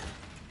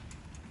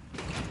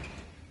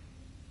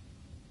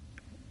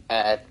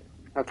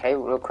 Okay,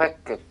 real quick.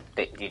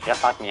 Did you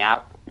just lock me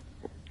out?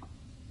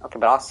 Okay,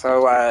 but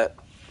also,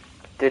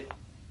 did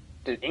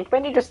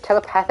again-Bendy just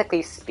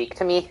telepathically speak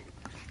to me?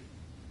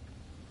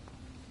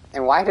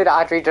 And why did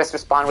Audrey just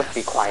respond with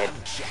be quiet?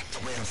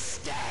 Subject will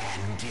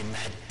stand in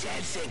the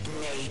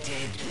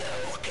designated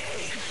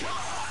location.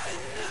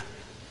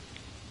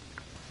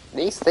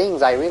 These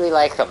things, I really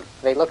like them.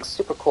 They look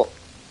super cool.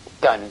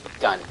 Gun.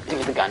 Give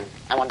me the gun.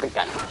 I want the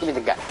gun. Give me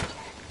the gun.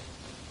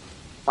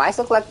 Why does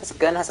it look like this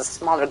gun has a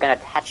smaller gun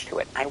attached to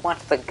it? I want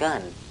the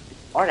gun.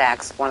 Or the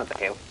axe, one of the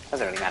two.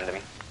 Doesn't really matter to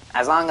me.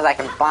 As long as I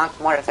can bonk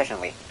more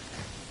efficiently.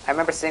 I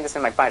remember seeing this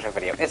in my Bioshock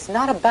video. It's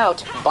not about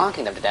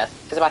bonking them to death.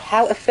 It's about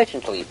how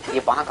efficiently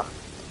you bonk them.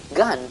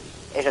 Gun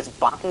is just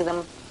bonking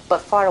them, but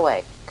far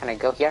away. Can I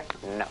go here?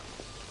 No.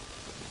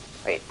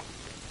 Wait.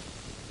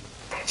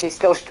 She's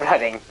still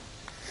strutting.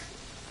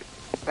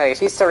 Like,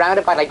 she's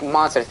surrounded by, like,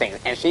 monster things,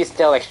 and she's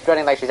still, like,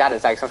 strutting like she's out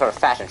of, like, some sort of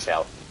fashion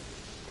show.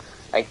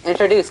 Like,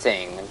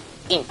 introducing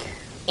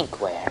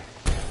inkware.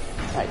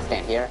 Alright,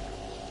 stand here.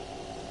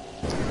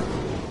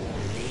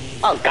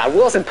 Oh god,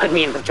 Wilson put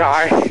me in the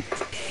jar!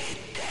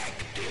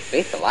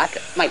 Wait, the lack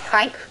of my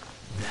pipe?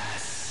 The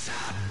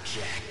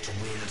subject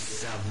will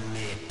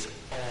submit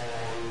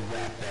all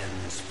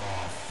weapons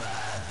for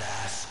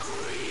further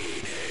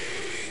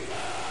screening.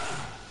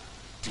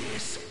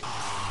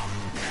 Disarm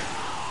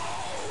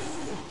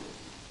now.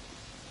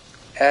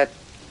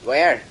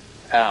 Where?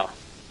 Oh.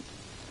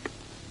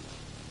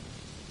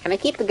 Can I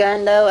keep the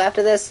gun, though,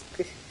 after this?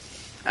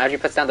 Audrey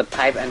puts down the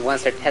pipe, and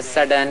once her tests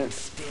are done,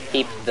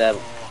 keep the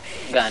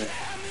gun.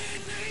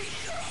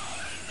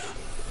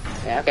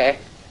 Yeah, okay.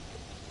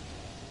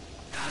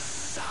 The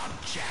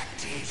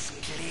subject is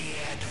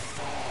cleared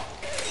for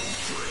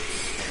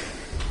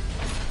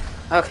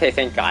entry. Okay,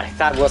 thank god. I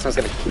thought Wilson was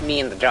gonna keep me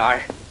in the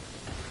jar.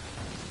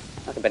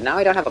 Okay, but now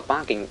I don't have a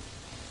bonking...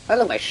 I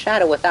look my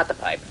shadow without the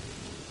pipe.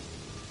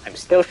 I'm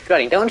still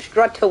strutting. Don't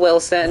strut to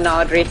Wilson,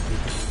 Audrey.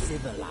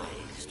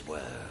 Civilized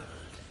world.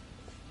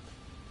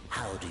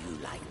 How do you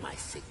like my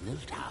signal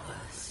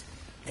towers?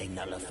 They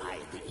nullify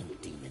the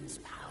Ink Demon's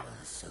powers,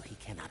 so he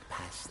cannot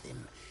pass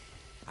them.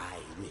 I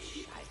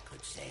wish I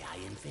could say I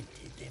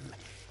invented them,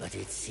 but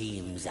it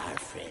seems our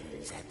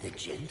friends at the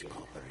Gent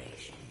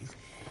Corporation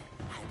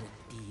had a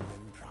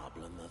demon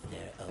problem of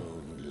their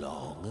own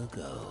long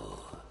ago.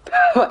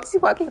 Why is he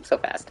walking up so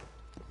fast?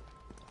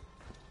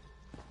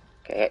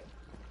 Okay.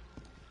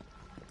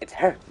 It's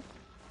her.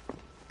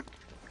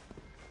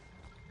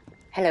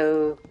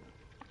 Hello.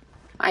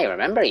 I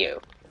remember you.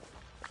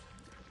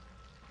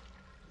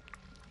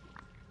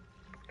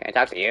 Can I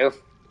talk to you?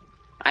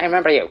 I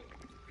remember you.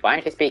 Why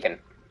aren't you speaking?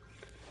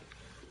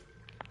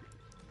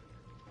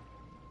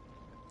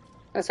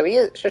 Oh, so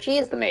she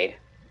is the maid.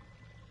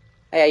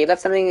 Oh, yeah, you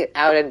left something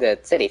out in the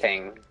city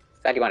thing.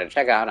 Thought you wanted to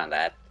check out on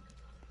that.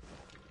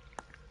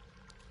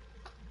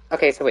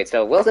 Okay, so wait,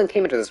 so Wilson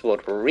came into this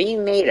world,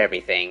 remade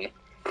everything,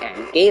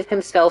 and gave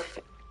himself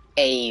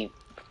a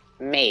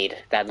maid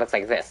that looks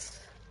like this.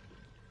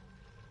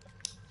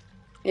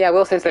 Yeah,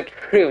 Wilson's a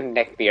true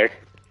neckbeard.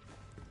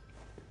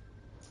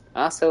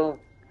 Also,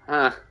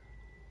 Can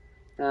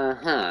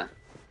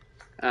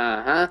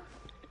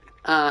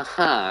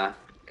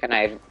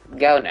I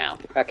go now?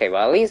 Okay,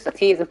 well, at least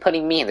he's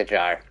putting me in the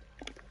jar.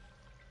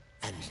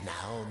 And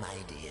now, my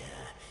dear,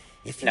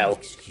 if No. you'll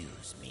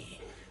excuse me,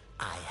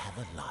 I have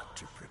a lot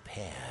to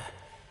prepare.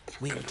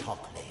 We'll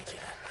talk later,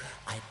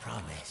 I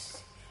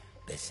promise.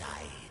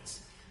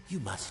 Besides, you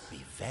must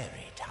be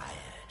very tired.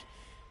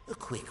 A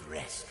quick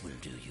rest will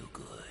do you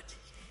good.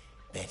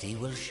 Betty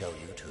will show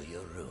you to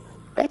your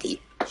room.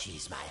 Betty?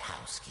 She's my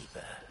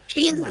housekeeper.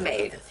 She is the among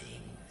maid. other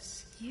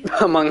things. You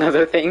Among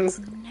other things.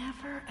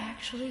 never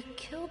actually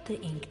killed the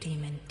Ink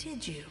Demon,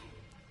 did you?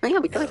 Oh yeah,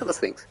 we killed those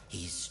things.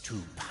 He's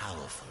too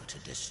powerful to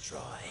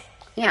destroy.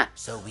 Yeah.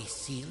 So we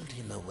sealed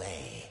him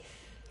away,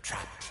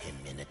 trapped him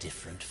in a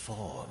different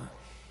form.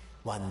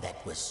 One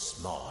that was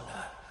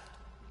smaller,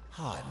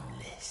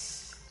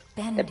 harmless.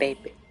 Bendy. The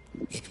baby.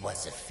 It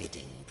was a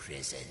fitting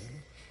prison.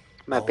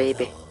 My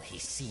baby. Although he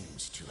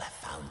seems to have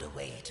found a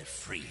way to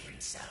free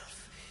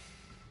himself.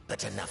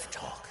 But enough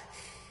talk.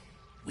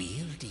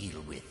 We'll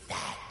deal with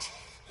that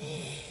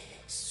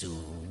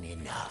soon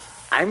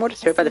enough. I'm more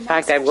disturbed by the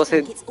fact that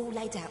Wilson... It's all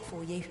laid out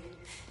for you.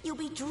 You'll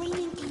be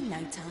dreaming in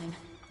no time.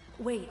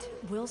 Wait,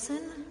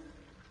 Wilson?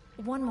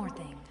 One more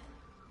thing.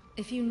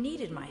 If you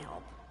needed my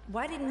help,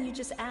 why didn't you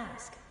just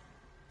ask?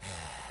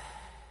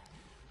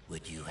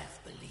 Would you have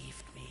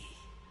believed me?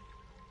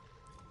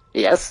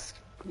 Yes.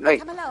 Like,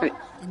 Come along,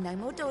 and no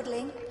more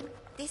dawdling.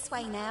 This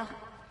way now.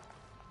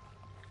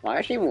 why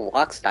is she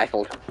walk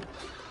stifled?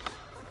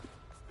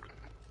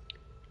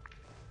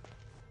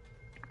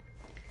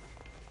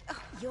 Oh,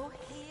 you're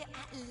here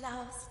at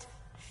last.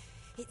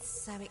 It's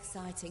so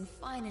exciting,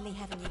 finally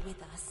having you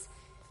with us.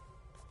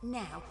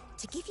 Now,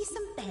 to give you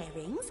some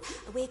bearings,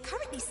 we're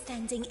currently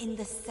standing in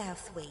the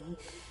south wing.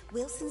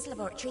 Wilson's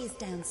laboratory is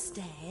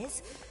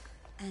downstairs.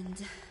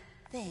 And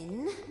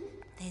then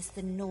there's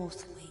the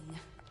north wing.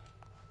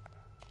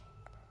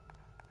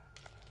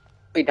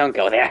 We don't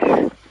go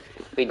there.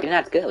 We do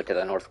not go to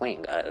the north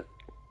wing.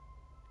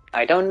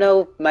 I don't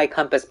know my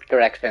compass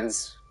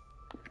directions.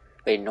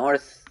 Wait,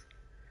 north...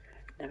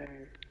 Never...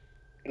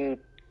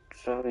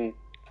 Sorry...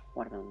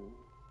 What am I...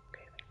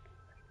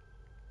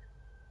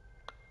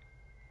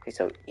 Okay,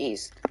 so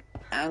east.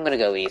 I'm gonna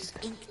go east.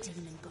 Ink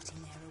Demon got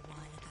in there a while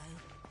ago,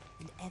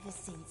 and ever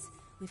since,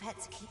 we've had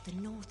to keep the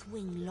north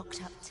wing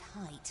locked up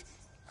tight.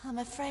 I'm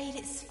afraid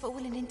it's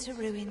fallen into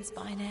ruins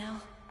by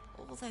now.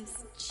 All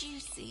those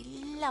juicy,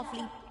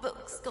 lovely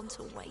books gone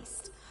to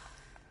waste.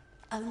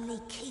 Only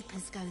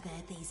keepers go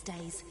there these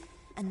days,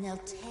 and they'll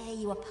tear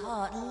you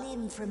apart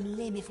limb from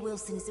limb if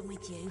Wilson isn't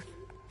with you.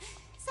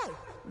 So,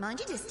 mind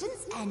your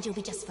distance, and you'll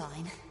be just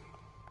fine.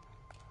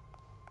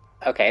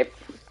 Okay.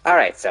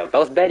 Alright, so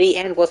both Betty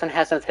and Wilson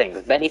have some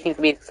things. Betty seems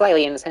to be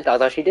slightly innocent,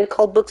 although she did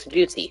call books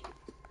juicy.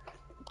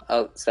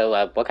 Oh,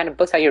 so what kind of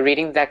books are you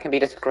reading that can be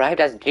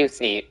described as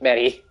juicy,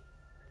 Betty?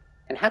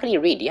 And how can you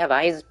read? Do you have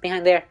eyes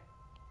behind there?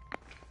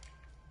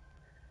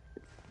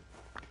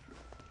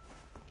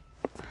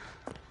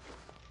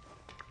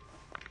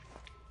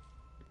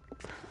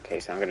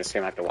 Okay, so I'm gonna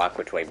assume I have to walk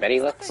which way Betty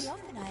looks. Very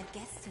often I have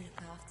guests to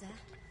look after,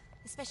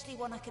 especially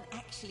one I can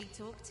actually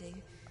talk to.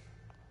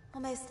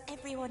 Almost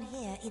everyone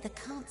here either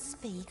can't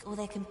speak or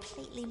they're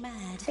completely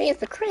mad. Hey, it's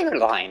the trailer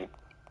line.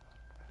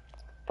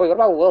 Boy, what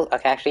about Wilson?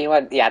 Okay, actually, you know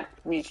what? Yeah,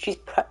 you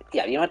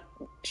know what?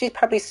 She's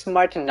probably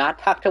smart to not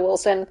talk to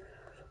Wilson,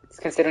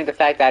 considering the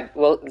fact that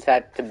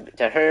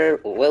to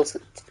her,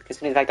 Wilson,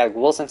 considering the fact that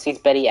Wilson sees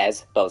Betty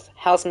as both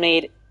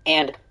housemaid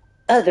and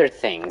other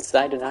things.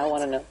 I do not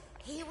want to know.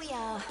 Here we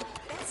are,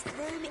 best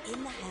room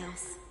in the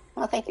house.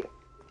 Well, thank you.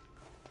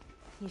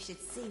 You should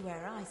see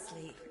where I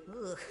sleep.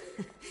 Ugh.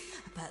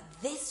 But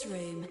this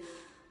room,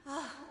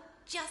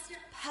 just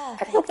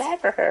perfect. I feel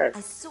bad for her. I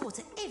saw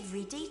to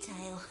every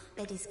detail.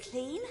 Bed is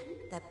clean.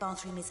 The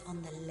bathroom is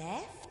on the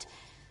left.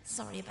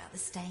 Sorry about the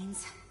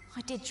stains.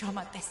 I did try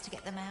my best to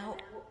get them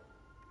out.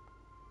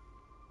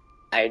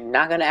 I'm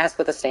not gonna ask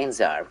what the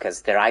stains are,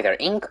 because they're either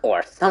ink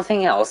or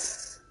something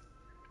else.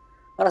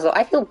 But also,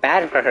 I feel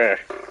bad for her.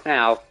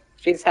 Now,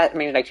 she's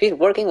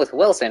working with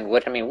Wilson,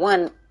 which,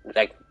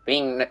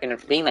 being in a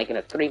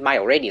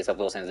 3-mile radius of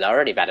Wilson is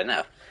already bad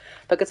enough.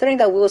 But considering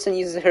that Wilson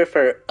uses her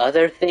for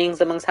other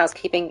things amongst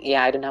housekeeping,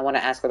 yeah, I do not want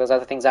to ask what those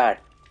other things are.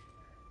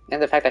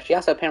 And the fact that she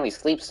also apparently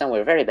sleeps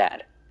somewhere very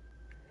bad.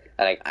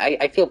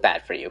 I feel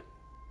bad for you.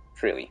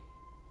 Truly.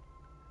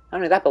 Not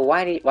only that, but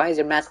why is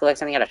your mask like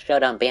something out of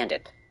Showdown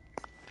Bandit?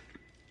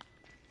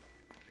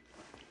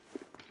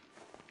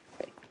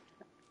 Okay.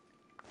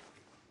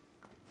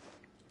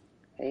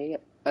 Hey,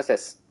 what's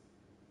this?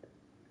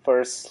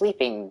 For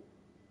sleeping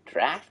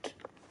draft?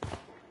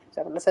 Is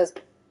that what this says?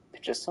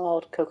 Pinch of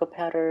salt, cocoa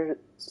powder,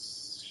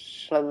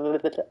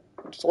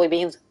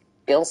 soybeans,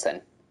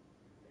 Gilson.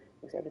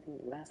 Is everything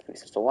last?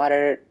 Resource of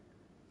water,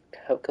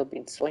 cocoa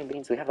beans,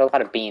 soybeans. We have a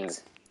lot of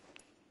beans.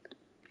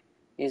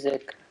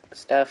 Music,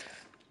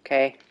 stuff.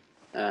 Okay.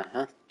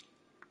 Uh-huh.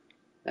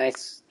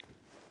 Nice.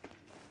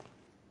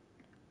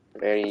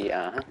 Very,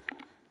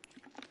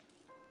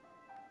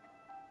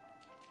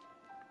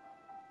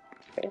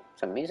 Okay,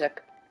 some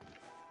music.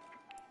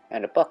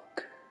 And a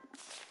book.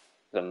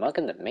 The Mug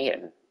and the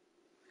Maiden.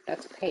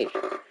 That's a page.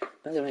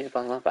 Another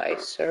reading by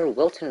Sir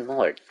Wilton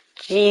Moore.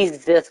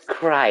 Jesus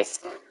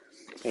Christ.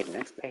 Wait,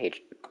 next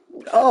page.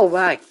 Oh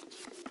my.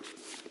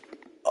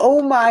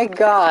 Oh my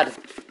god.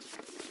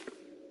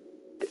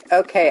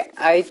 Okay,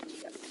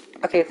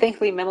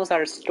 thankfully memos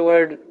are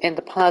stored in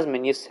the pause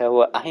menu,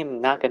 so I'm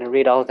not gonna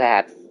read all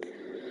that.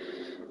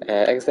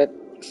 Exit.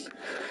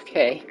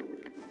 Okay.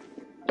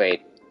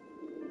 Wait.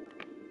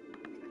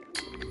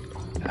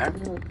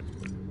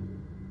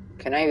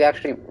 Can I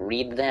actually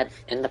read that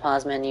in the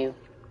pause menu?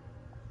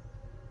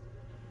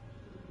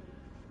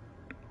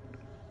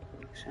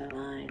 Shall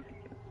I?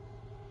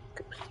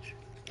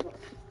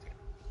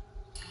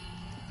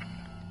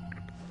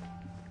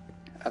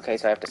 Okay,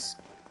 so I have to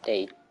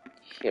stay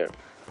here.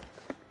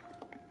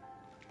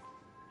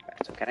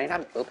 So can I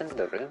not open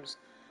the rooms?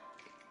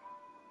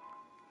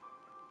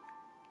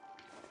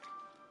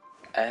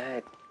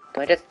 Do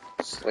I just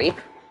sleep?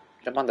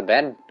 Jump on the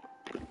bed?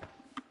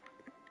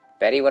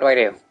 Betty, what do I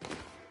do?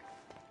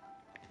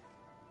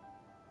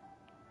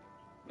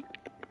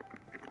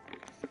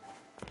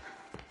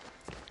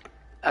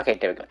 Okay,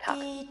 there we go. Talk.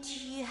 Did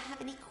you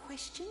have any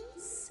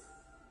questions?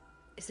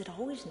 Is it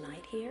always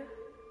night here?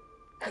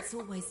 It's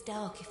always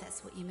dark, if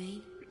that's what you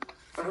mean.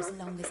 For as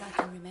long as I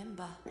can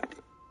remember.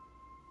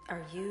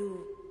 Are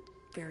you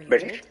very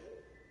British? old?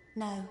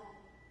 No.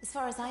 As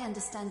far as I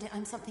understand it,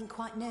 I'm something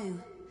quite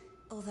new.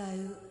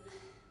 Although,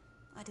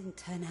 I didn't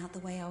turn out the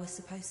way I was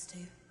supposed to.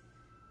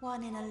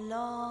 One in a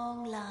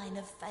long line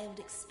of failed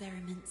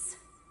experiments.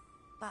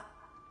 But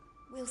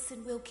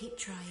Wilson will keep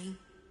trying.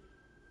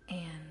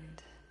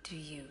 And do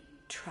you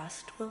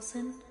trust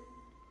Wilson?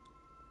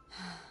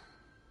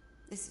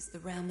 This is the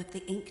realm of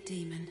the ink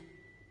demon.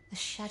 The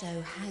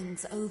shadow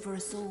hangs over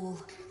us all.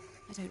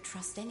 I don't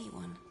trust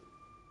anyone.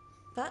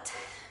 But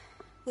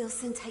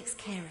Wilson takes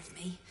care of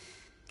me,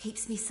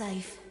 keeps me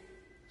safe.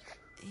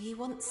 He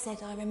once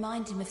said I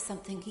remind him of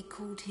something he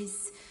called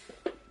his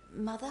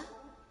mother.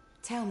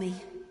 Tell me,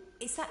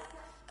 is that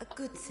a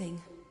good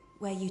thing,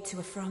 where you two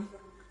are from?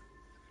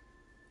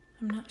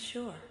 I'm not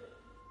sure.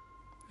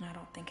 I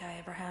don't think I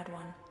ever had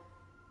one.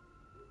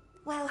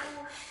 Well,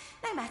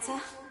 no matter.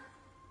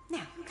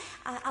 Now,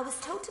 I was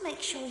told to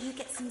make sure you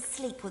get some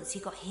sleep once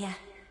you got here.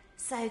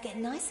 So get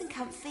nice and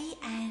comfy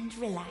and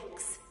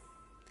relax.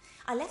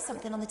 I left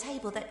something on the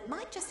table that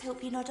might just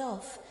help you nod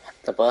off.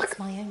 The book. It's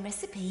my own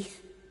recipe.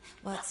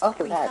 Works Oh,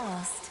 pretty that.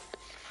 fast.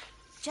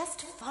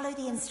 Just follow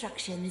the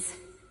instructions.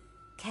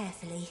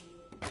 Carefully.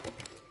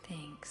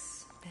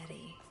 Thanks,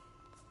 Betty.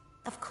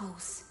 Of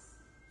course.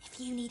 If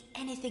you need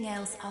anything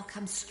else, I'll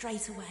come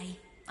straight away.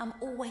 I'm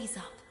always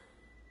up.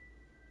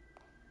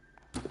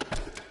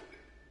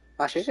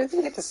 Wow, she just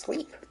didn't get to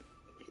sleep.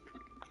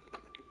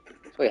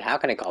 Wait, how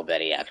can I call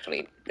Betty,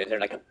 actually? Is there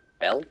like a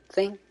bell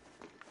thing?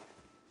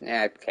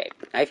 Yeah, okay.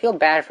 I feel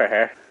bad for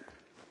her.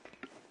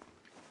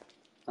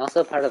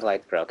 Also, part of the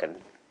light's broken.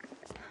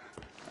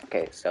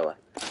 Okay, so...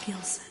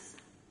 Gilson.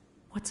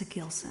 What's a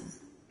Gilson?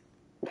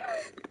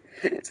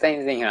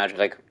 same thing, you know, just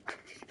like...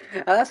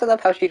 I also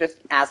love how she just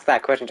asked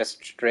that question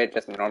just straight,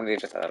 just normally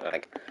just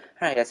like...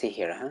 Alright, let's see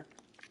here, huh?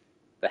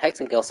 The heck's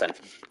a Gilson?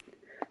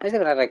 I was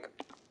like,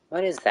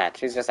 what is that?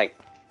 She's just like...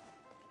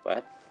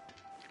 What?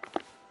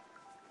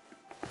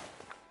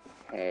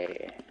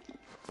 Okay...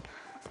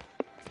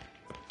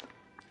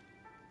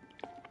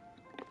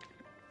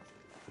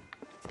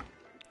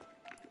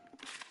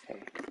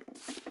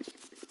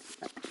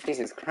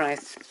 Jesus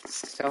Christ,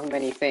 so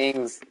many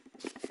things.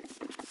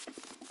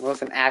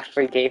 Wilson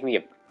actually gave me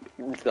a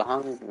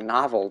long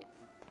novel.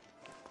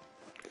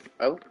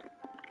 Oh.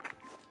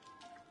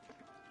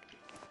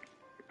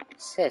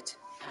 Sit.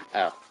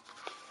 Oh.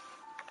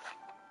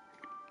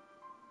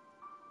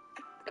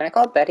 Can I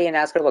call Betty and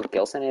ask her what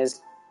Gilson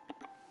is?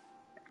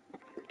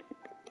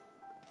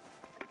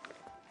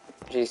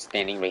 She's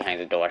standing behind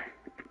the door.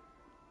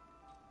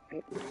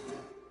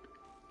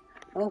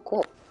 Oh,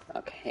 cool.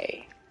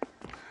 Okay.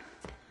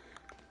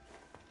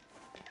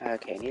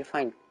 Okay, I need to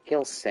find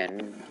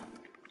Gilson.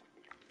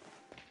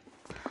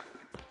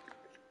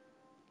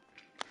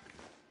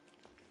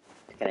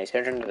 Can I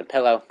search under the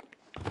pillow?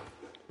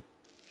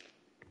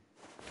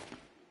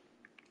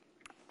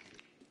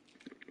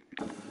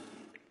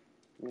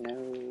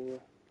 No.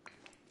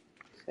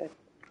 Sit.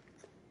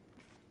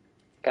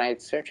 Can I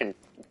search in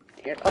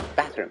here? Oh,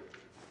 bathroom.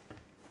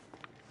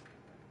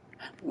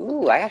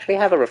 Ooh, I actually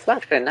have a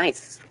reflection.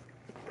 Nice.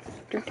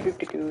 Okay,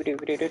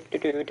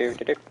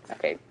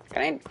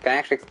 can I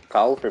actually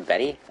call for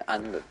Betty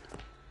on the...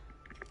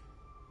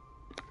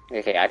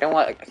 Okay, I don't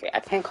want... Okay, I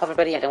can't call for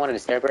Betty, I don't want to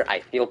disturb her,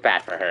 I feel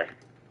bad for her.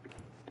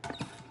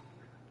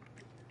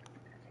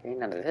 Okay,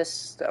 none of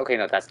this... Okay,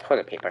 no, that's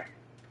toilet paper.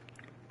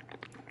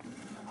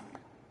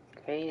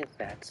 Okay,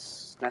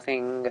 that's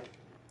nothing...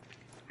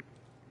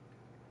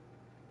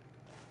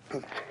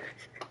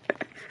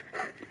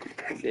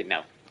 Okay,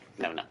 no.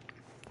 No, no.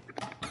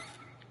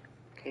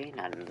 Okay,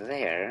 not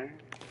there.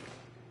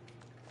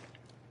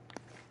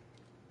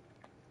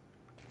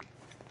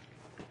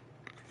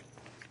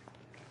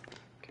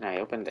 Can I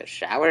open the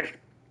shower?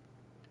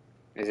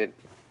 Is it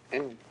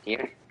in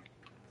here?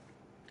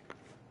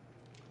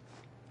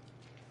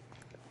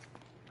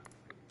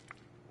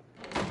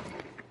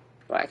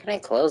 Why can I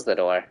close the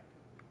door?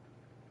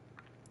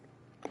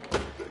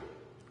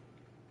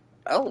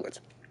 Oh, it's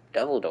a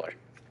double door.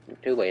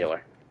 Two-way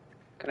door.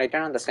 Can I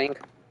turn on the sink?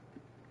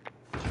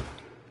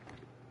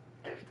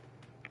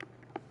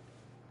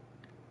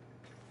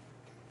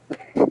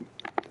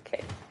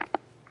 Okay.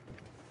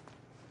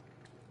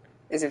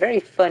 It's very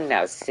fun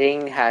now,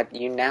 seeing how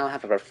you now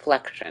have a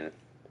reflection.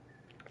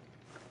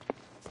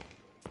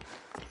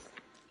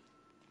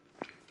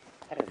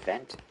 Is that a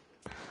vent?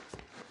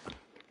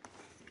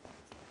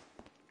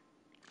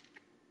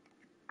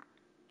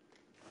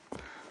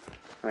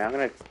 I mean, I'm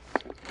gonna...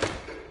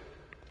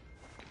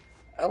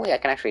 Oh wait, I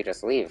can actually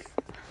just leave.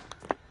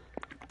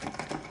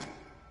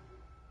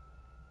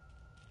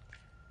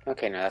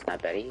 Okay, no, that's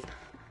not Betty.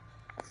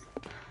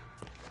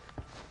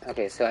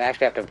 Okay, so I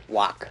actually have to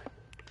walk.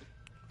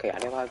 Okay, how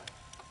do I walk?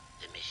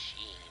 The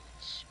machine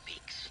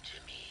speaks to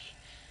me,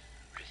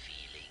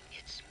 revealing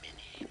its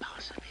many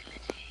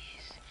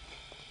possibilities.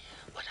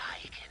 What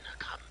I can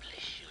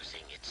accomplish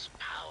using its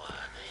power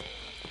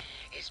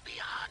is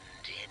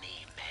beyond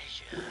any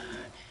measure.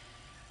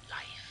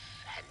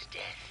 Life and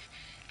death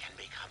can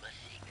become a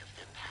thing of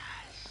the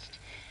past.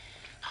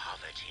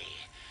 Poverty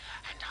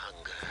and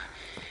hunger,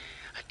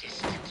 a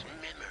distant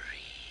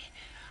memory.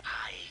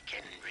 I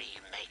can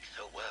remake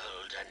the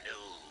world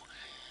anew.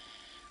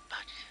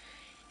 But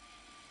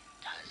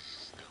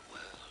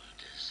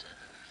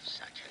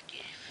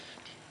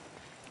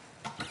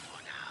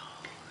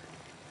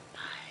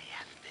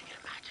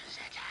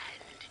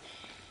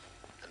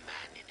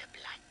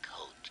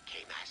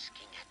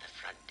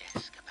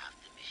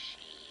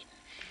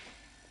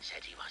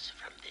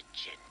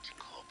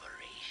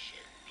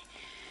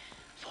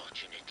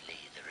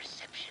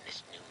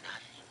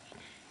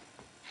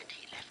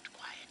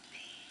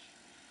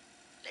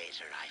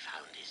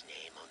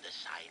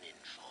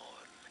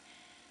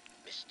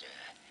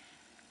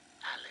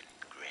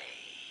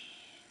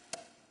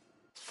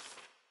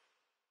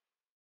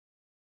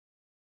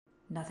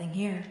Nothing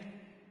here.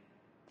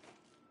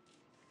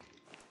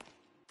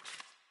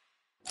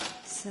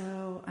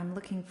 So, I'm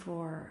looking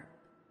for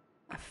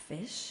a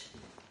fish?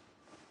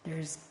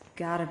 There's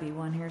gotta be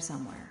one here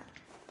somewhere.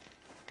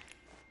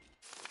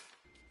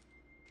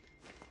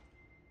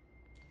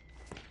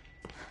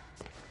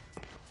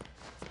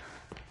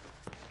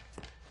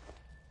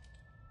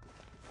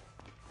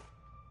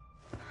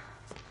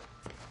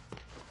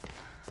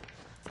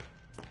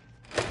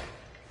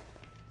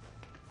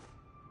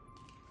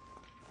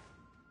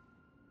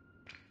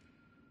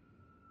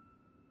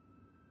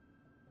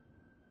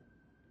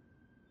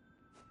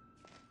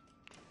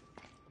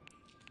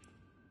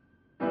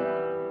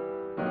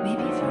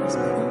 Maybe if he was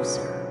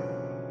closer.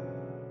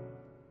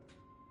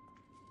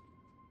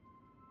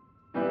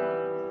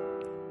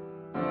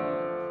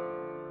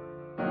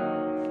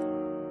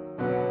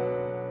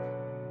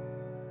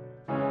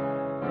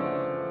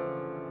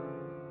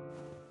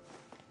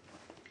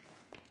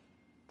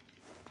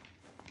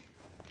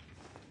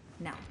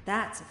 Now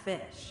that's a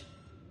fish.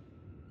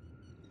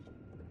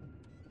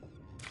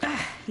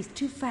 Ah, he's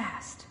too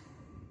fast.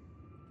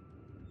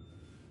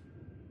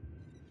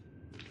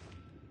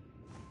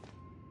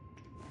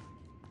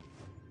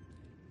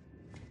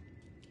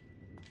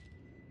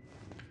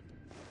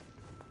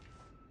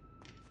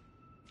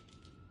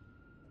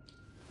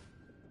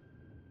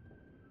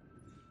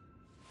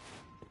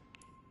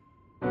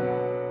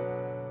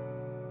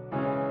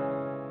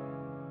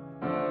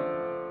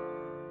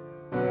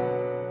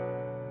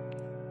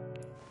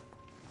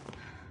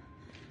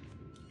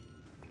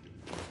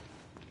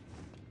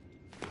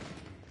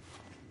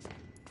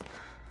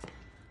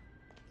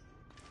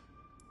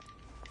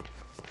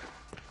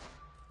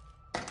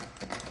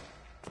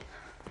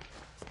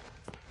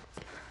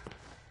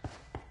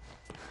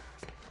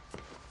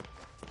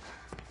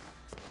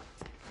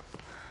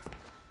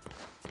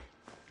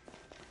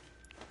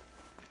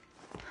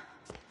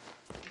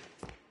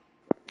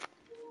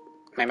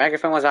 My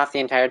microphone was off the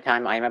entire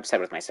time. I am upset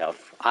with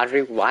myself.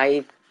 Audrey,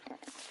 why...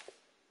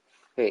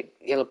 Wait,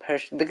 yellow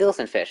perch... The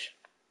Gilson fish.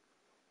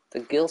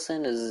 The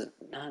Gilson is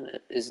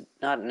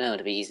not known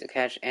to be easy to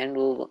catch and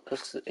will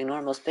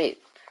ignore most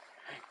bait.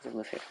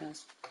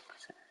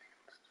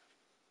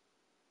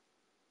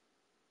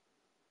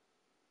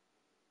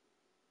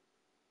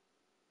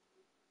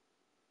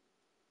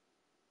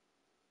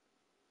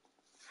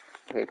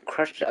 Okay,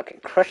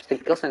 crush the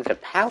Gilson to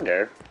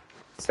powder?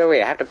 So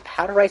wait, I have to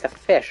powderize a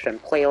fish and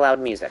play loud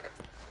music.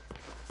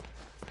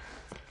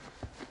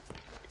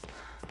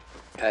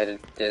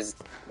 Does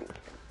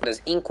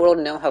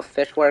Inkworld know how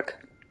fish work?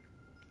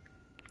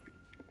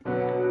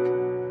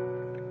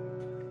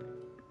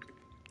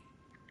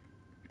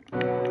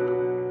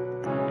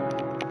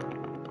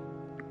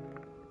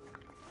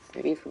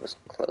 Maybe if it was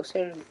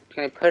closer?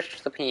 Can I push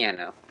the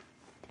piano?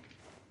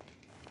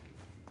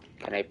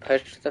 Can I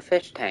push the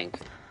fish tank?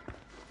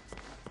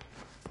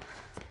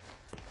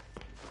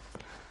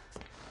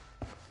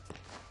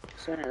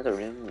 Is there another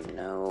room?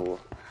 No.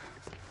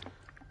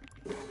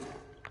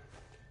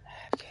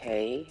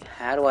 Okay,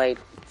 how do I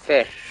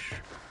fish?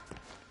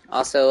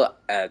 Also,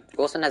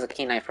 Wilson has a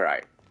keen eye for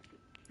art.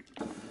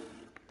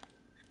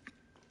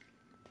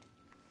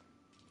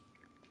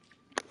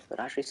 But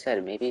Ashley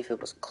said maybe if it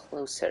was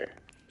closer.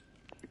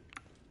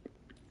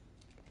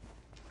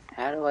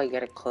 How do I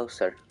get it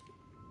closer?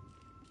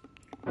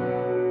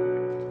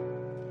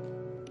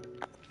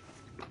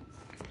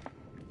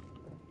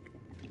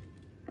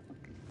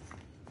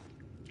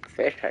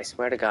 Fish, I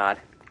swear to God.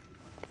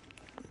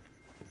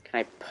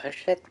 Can I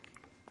push it?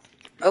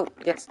 Oh,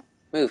 yes,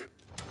 move.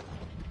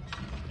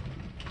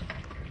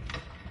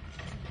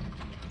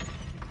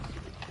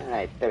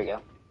 Alright, there we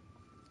go.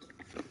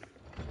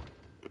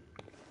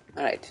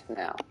 Alright,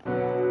 now.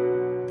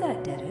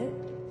 That did it.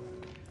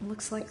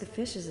 Looks like the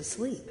fish is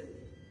asleep.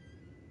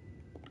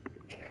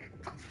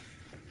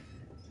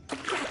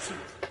 Gotcha.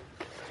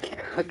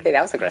 Okay,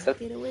 that was aggressive.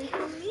 Get away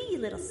from me, you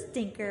little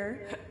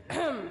stinker.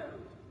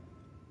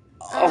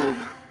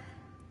 Oh.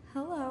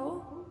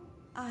 Hello.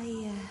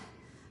 I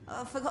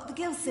forgot the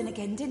Gilson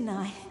again, didn't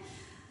I?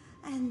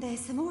 And there's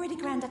some already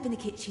ground up in the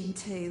kitchen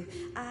too.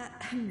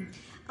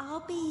 I'll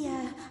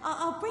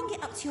bring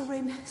it up to your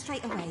room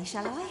straight away,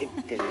 shall I?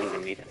 It didn't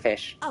even need a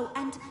fish. Oh,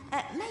 and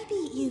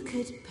maybe you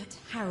could put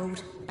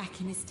Harold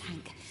back in his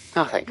tank.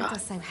 Oh, thank He God.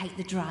 does so hate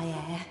the dry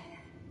air.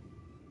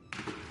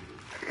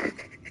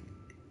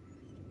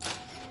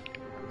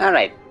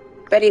 Alright,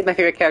 Betty is my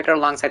favorite character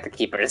alongside the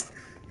Keepers.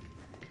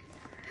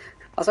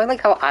 Also, I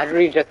like how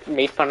Audrey just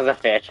made fun of the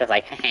fish. It's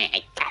like, hey,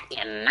 I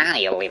got you now,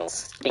 you little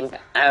stink.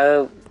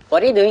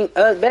 What are you doing?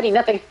 Betty,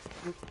 nothing.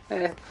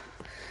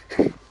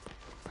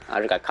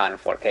 Audrey got caught in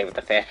 4K with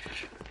the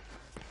fish.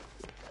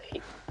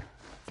 Wait.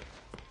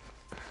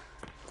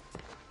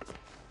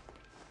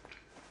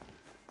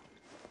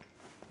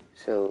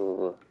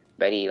 So,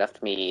 Betty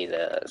left me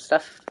the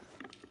stuff.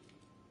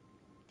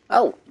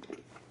 Oh!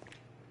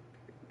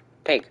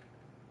 Take.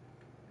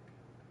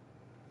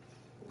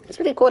 It's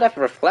really cool to have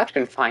a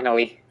reflection,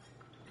 finally.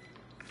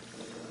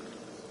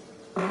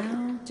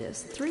 Now,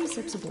 just 3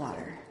 sips of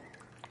water.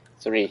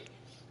 3.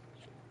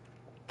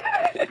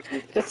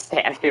 Just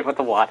stand here with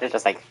the water,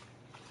 just like...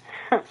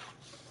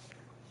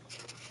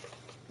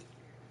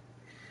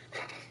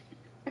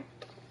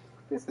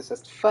 This is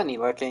just funny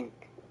looking.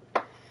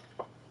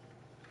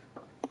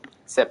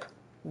 Sip.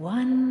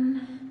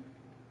 1.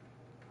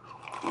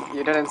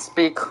 You didn't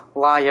speak,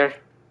 liar.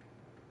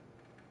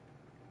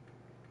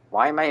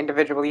 Why am I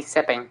individually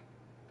sipping?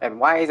 And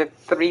why is it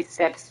 3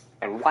 sips?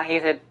 And why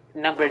is it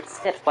numbered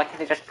sips? Why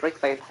can't I just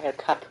drink my entire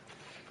cup?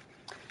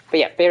 But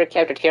yeah, favorite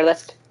character tier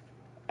list.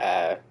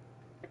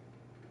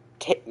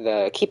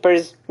 The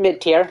Keepers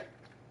mid-tier.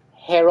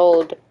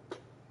 Harold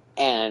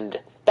and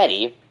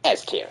Betty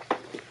S-tier.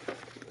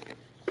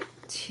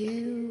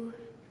 2.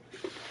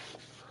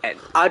 And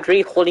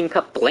Audrey holding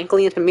cup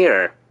blankly into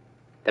mirror.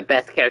 The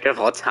best character of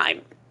all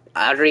time.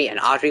 Audrey and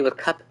Audrey with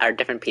cup are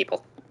different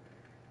people.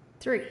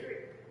 3.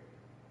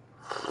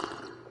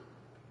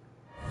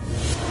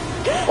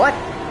 What?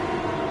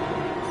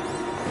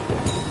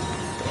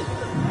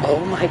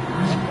 Oh my...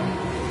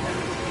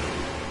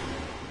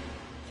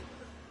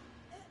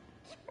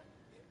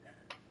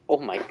 Oh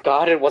my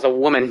god, it was a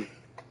woman.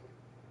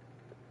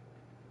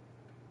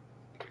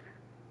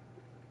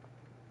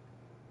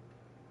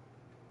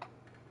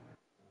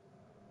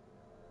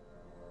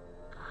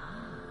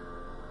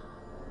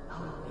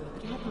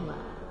 Awake at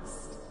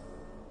last.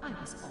 I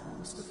was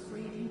almost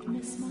afraid you'd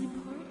miss my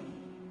party.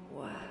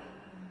 What?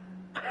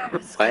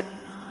 What?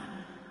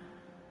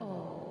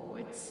 Oh,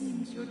 it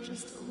seems you're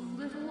just a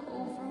little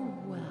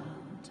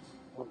overwhelmed.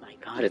 Oh my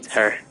god, it's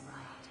her.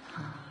 Right,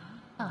 huh?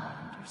 I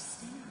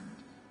understand.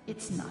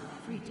 It's not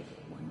every day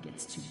one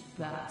gets to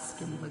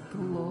bask in the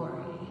glory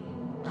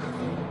of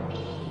an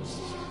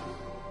angel.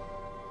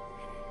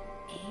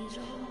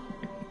 Angel?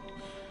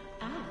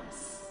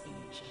 Alice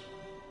Angel,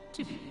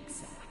 to be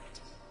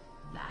exact.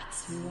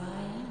 That's who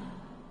I am.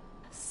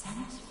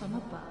 Sent from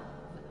above.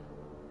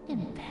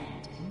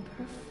 Impending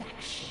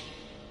perfection.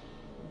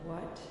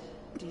 What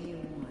do you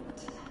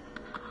want?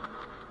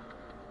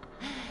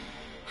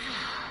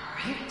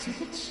 Right to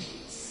the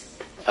chase.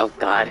 Oh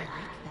god. Like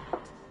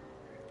that.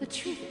 The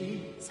truth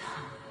is,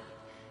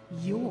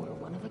 you're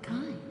one of a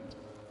kind.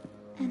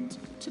 And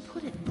to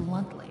put it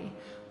bluntly,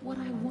 what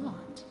I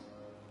want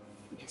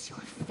is your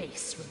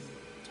face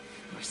removed,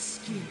 your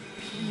skin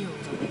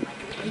peeled away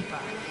like paper,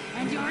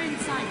 and your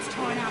insides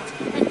torn out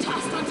and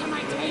tossed onto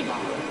my table.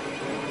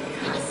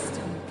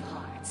 Custom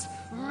parts,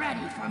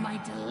 ready for my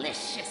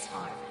delicious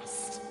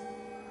harvest.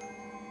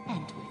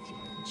 And with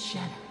your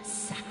generous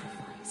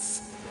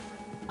sacrifice,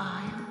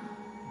 I'll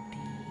be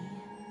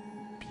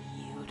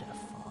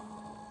beautiful.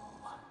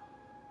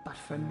 But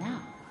for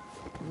now,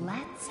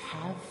 let's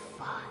have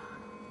fun.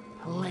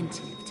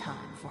 Plenty of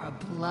time for a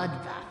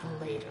bloodbath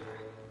later.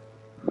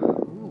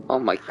 Ooh, Oh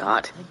my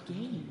god. a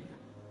game.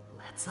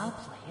 Let's all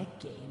play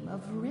a game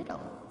of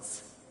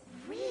riddles.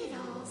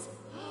 Riddles?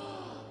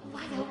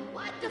 What a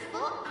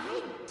wonderful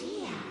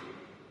idea!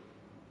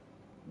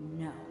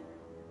 No.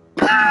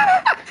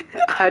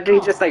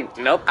 Audrey just like,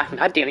 nope, I'm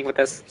not dealing with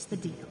this. Here's the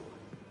deal.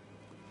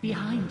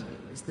 Behind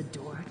you is the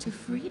door to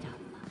freedom.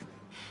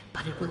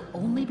 But it will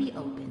only be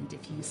opened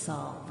if you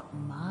solve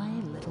my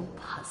little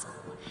puzzle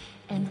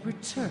and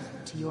return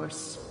to your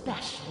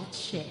special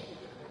chair.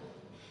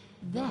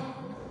 Then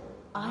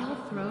I'll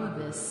throw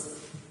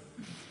this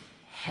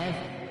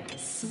heavenly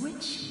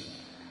switch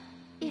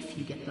here. If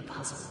you get the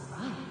puzzle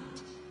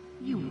right,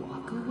 you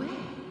walk away.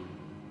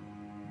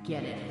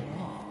 Get it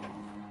wrong,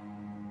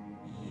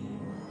 you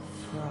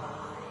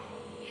fry.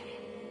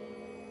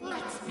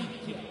 Let's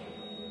begin.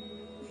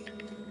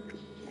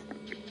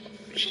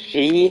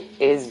 She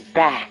is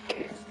back.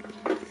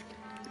 Can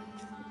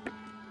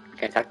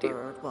I talk to you?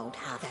 Bird won't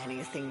have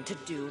anything to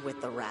do with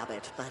the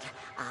rabbit, but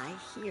I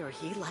hear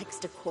he likes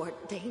to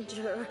court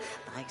danger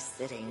by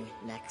sitting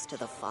next to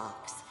the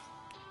fox.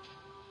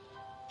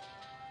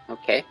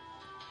 Okay.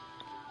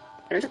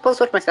 Can I just pull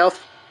switch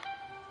myself?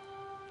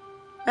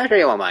 I'm sure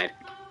you won't mind.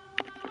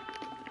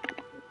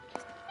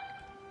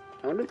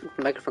 I wonder if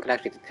the microphone can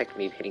actually detect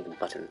me hitting the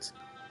buttons.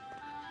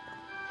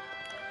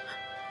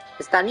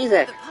 It's that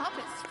music! The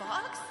pompous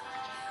fox?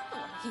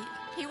 Well,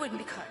 he wouldn't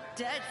be caught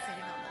dead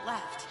sitting on the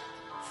left.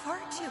 Far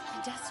too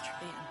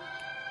pedestrian.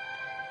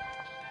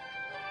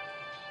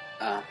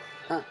 Huh.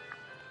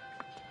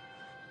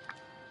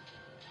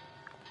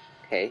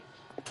 Okay.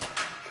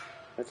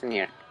 What's in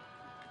here?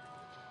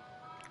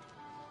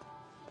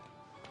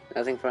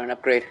 Nothing for an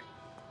upgrade.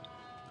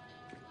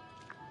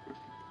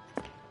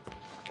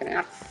 Can I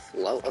not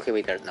float? Okay,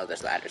 wait, there's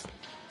ladders.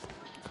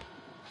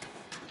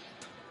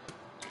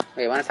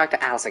 Wait, I want to talk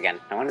to Alice again.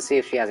 I want to see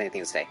if she has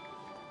anything to say.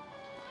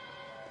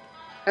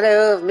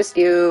 Hello, I've missed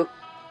you.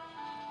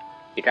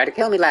 You tried to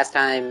kill me last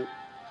time.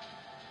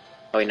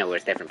 Oh, wait, no, we're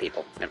different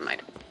people. Never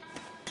mind.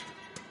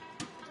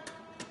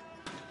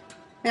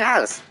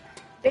 Alice!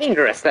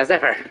 Dangerous as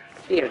ever.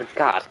 Dear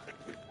God.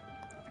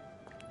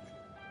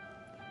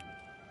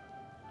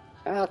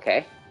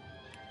 Okay.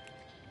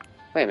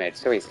 Wait a minute,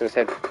 so wait, so it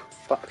said...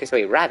 Okay, so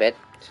wait, rabbit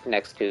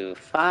next to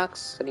fox,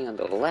 sitting on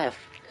the left.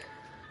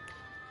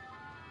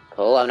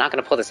 Cool, I'm not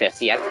gonna pull this yet,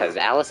 because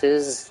Alice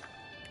is...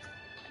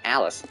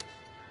 Alice.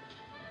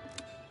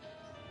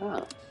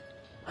 Oh.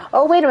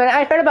 Oh, wait a minute,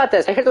 I heard about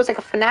this. I heard there was like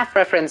a FNAF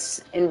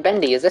reference in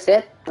Bendy. Is this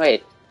it?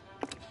 Wait.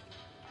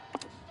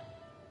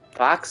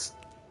 Fox?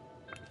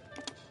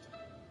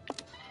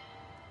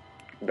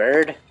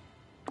 Bird?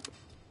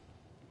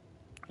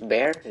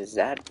 Bear? Is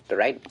that the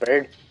right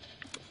bird?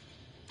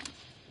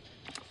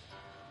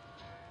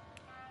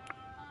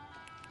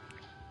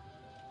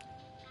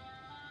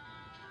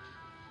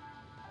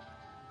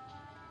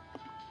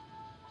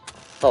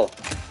 Oh.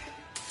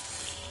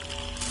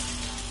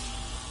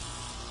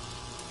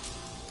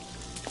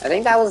 I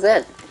think that was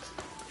it.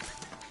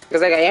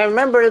 Because like, I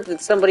remember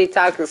that somebody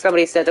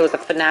said there was a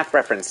FNAF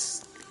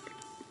reference.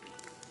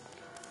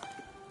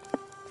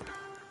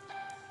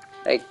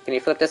 Like, can you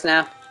flip this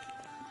now?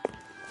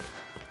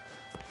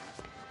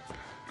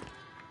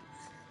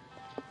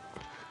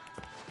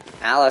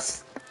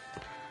 Alice.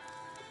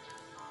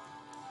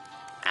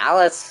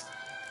 Alice.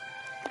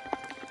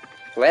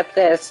 Flip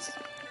this.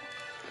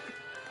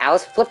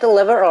 Alice, flip the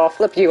lever or I'll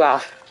flip you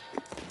off.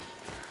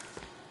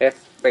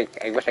 Wait,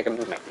 I wish I could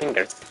move my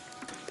fingers.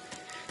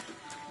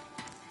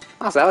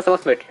 Also, that was the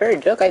most mature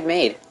joke I've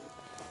made.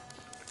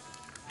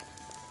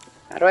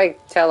 How do I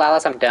tell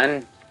Alice I'm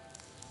done?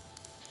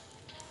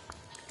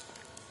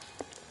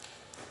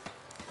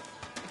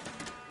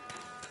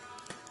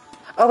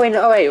 Oh wait,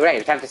 no, oh wait,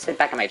 right, I have to sit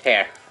back in my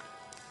chair.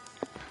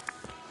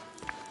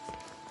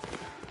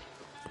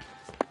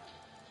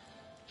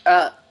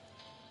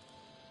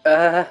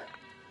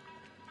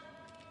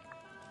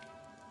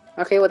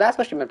 Okay, well that's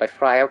what she meant by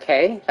fry,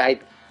 okay.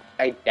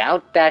 I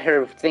doubt that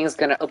her thing's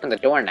gonna open the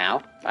door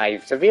now. I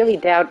severely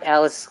doubt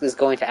Alice is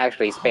going to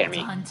actually spare me.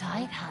 Hold on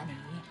tight, honey.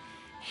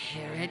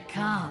 Here it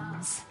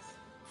comes.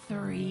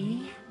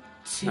 3,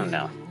 2, Oh,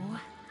 no.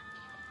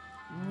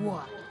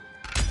 1.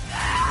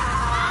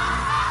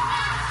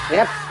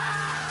 Yep.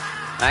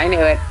 I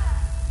knew it.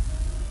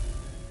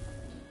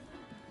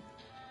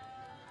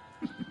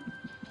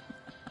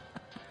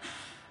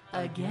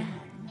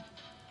 Again.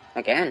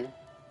 Again?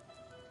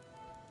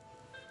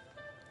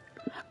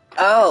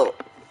 Oh!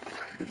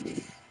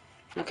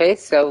 Okay,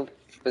 so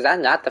was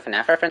that not the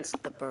FNAF reference?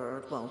 The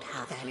bird won't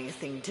have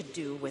anything to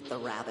do with the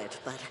rabbit,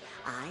 but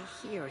I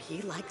hear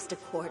he likes to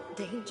court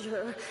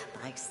danger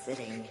by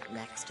sitting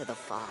next to the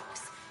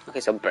fox. Okay,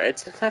 so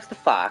birds attacks the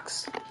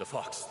fox. The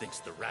fox thinks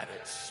the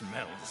rabbit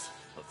smells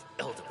of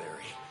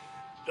elderberry.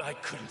 I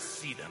couldn't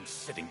see them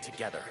sitting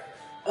together.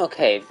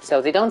 Okay,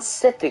 so they don't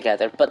sit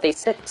together, but they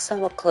sit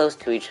somewhat close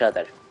to each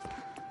other.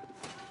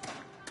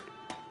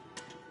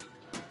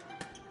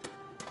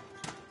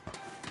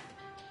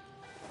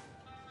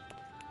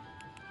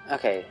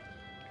 Okay.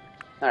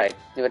 Alright,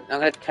 I'm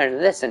gonna turn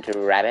this into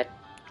a rabbit.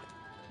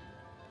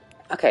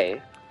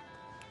 Okay.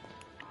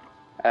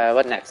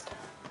 What next?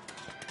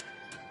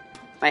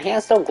 My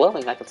hand's still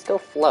glowing, I can still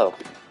flow.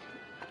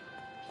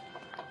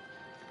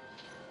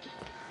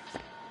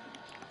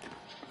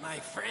 My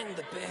friend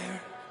the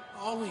bear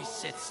always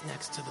sits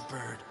next to the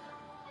bird.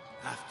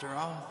 After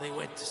all, they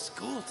went to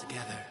school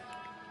together.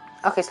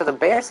 Okay, so the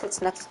bear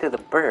sits next to the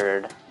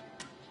bird.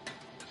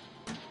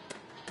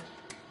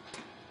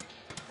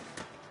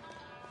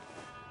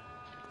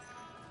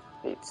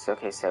 It's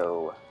okay,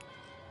 so...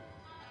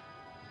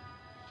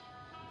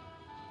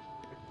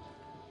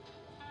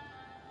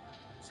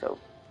 So,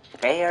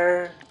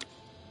 bear...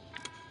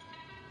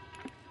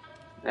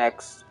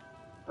 Next...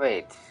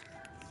 Wait...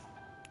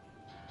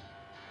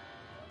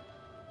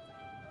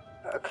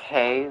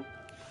 Okay...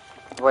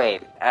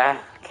 Wait,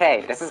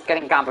 okay, this is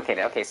getting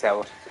complicated. Okay,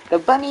 so, the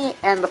bunny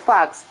and the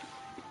fox,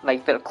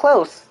 like, they're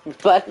close,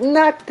 but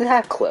not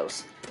that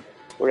close.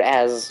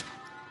 Whereas...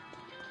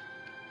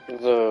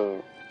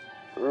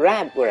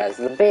 Whereas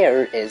the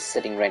bear is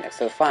sitting right next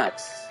to the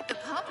fox. The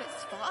pompous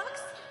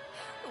fox?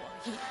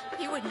 Well,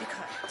 he wouldn't be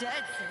caught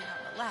dead sitting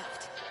on the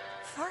left.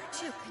 Far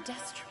too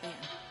pedestrian.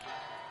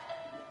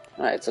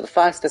 Alright, so the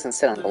fox doesn't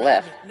sit on the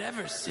left. rabbit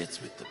never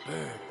sits with the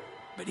bird,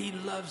 but he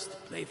loves the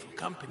playful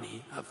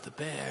company of the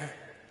bear.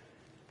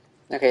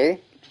 Okay.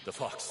 The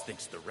fox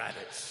thinks the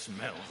rabbit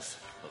smells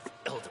of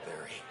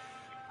elderberry.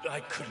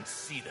 I couldn't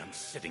see them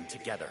sitting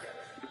together.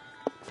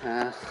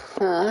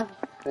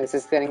 This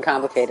is getting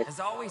complicated. Has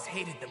always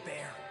hated the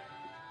bear.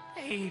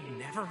 They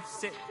never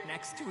sit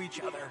next to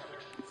each other.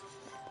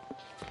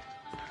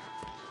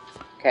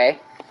 Okay.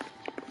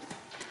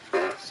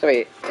 So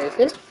wait, is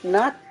this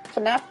not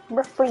FNAF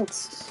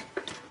reference?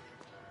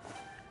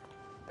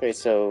 Okay,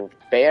 so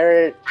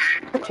bear...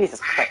 Jesus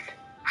Christ.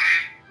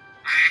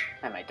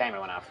 And my timer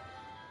went off.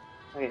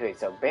 Okay, wait,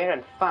 so bear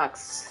and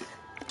fox...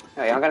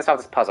 Okay, I'm gonna solve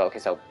this puzzle. Okay,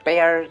 so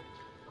bear...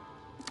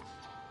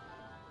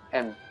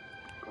 and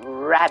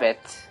rabbit...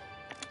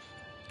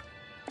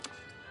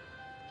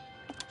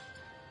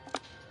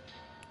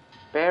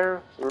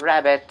 Bear,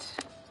 rabbit...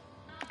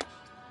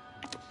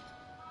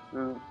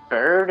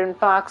 Bird and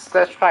fox?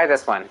 Let's try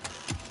this one.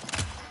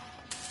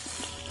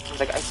 I was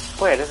like, I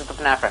swear, this is the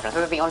FNAF reference.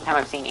 This is the only time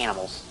I've seen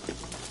animals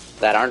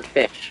that aren't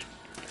fish.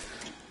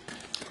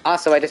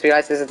 Also, I just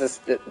realized this is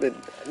the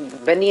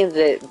Bendy and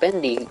the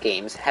Bendy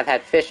games have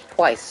had fish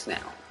twice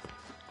now.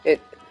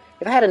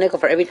 If I had a nickel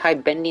for every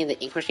time Bendy and the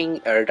Ink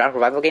Machine or Dark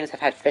Revival games have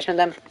had fish in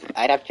them,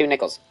 I'd have 2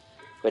 nickels.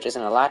 Which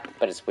isn't a lot,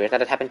 but it's weird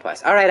that it happened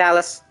twice. Alright,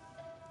 Alice.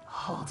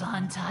 Hold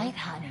on tight,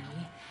 honey.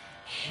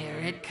 Here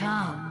it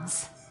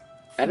comes.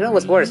 I don't know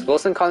what's worse,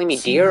 Wilson calling me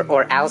dear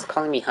or Alice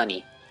calling me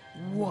honey.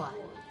 1.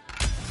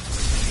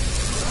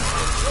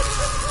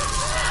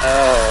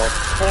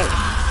 Okay.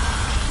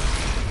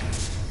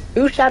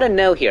 Who shot a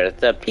no here?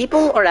 The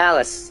people or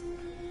Alice?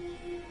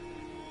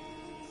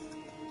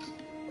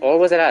 Or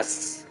was it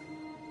us?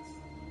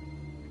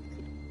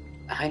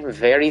 I'm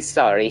very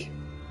sorry.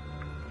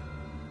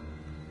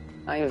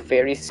 I'm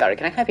very sorry.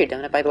 Can I have your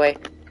donut, by the way?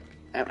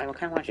 I kind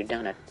of want your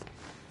donut.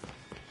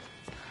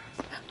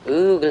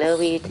 Ooh,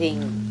 glowy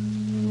thing.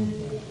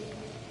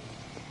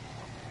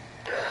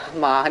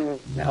 Come on.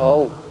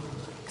 No.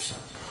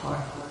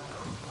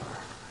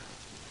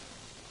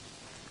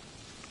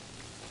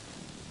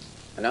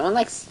 No one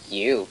likes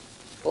you.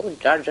 Oh,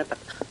 Jar Jar,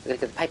 get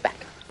the pipe back.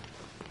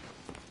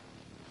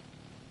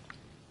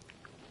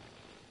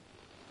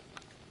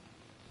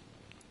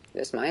 Is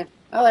this mine?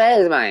 Oh,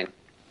 that is mine.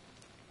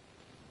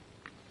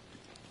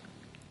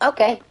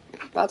 Okay,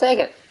 I'll take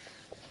it.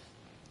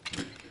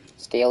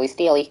 Steely,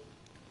 steely.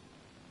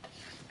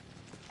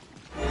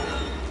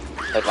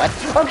 Wait, what?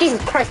 Oh, Jesus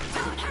Christ!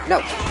 No.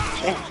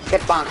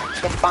 Get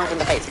bonked. Get bonked in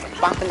the face. Get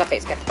bonked in the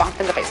face. Get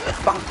bonked in the face. Get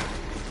bonked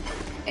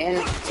in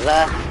the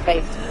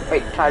face.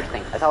 Wait, charge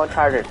thing. I saw a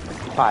charger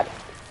pod.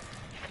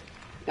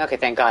 Okay,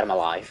 thank God I'm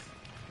alive.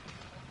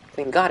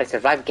 Thank God I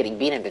survived getting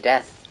beaten to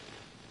death.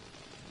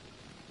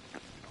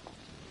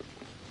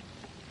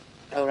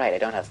 Oh, right, I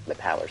don't have split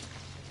powers.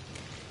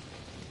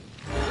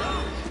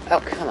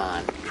 Oh, come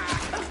on.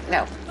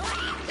 No.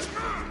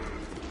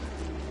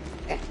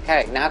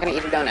 Hey, now I'm gonna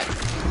eat a donut.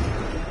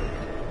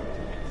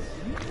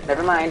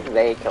 Never mind,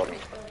 they killed me.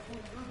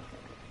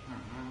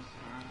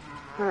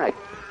 Alright.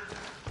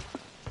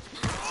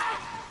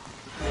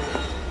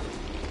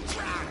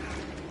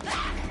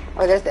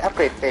 Oh, there's the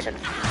upgrade station.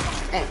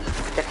 Hey,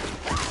 get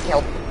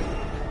killed.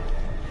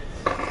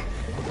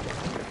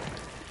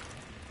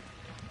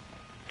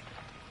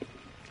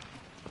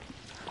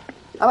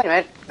 Oh, wait a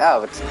minute.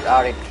 Oh, it's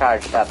already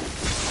charged up.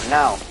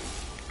 No.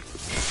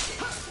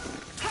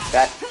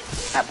 Shut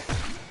up.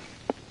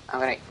 I'm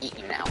gonna eat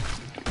you now.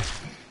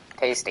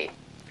 Tasty.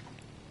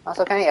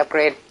 Also, can I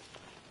upgrade?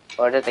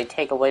 Or did they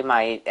take away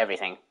my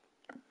everything?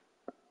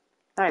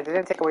 Alright, they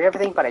didn't take away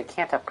everything, but I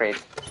can't upgrade.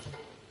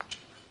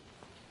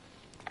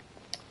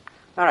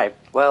 Alright,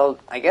 well,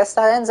 I guess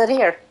that ends it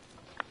here.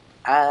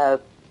 I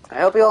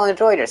hope you all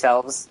enjoyed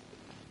yourselves.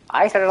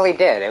 I certainly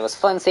did. It was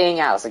fun seeing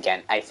Alice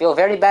again. I feel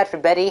very bad for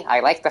Betty. I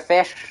like the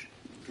fish.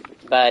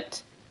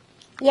 But,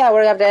 yeah,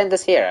 we're going to have to end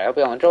this here. I hope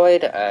you all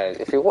enjoyed.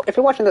 If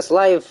you're watching this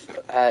live,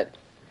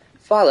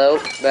 follow.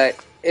 But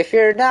if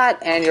you're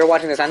not and you're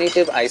watching this on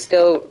YouTube, I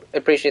still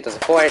appreciate the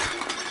support.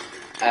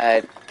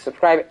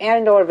 Subscribe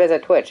and or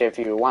visit Twitch if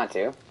you want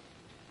to.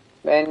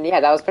 And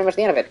yeah, that was pretty much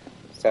the end of it.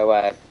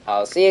 So,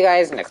 I'll see you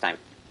guys next time.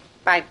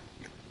 Bye.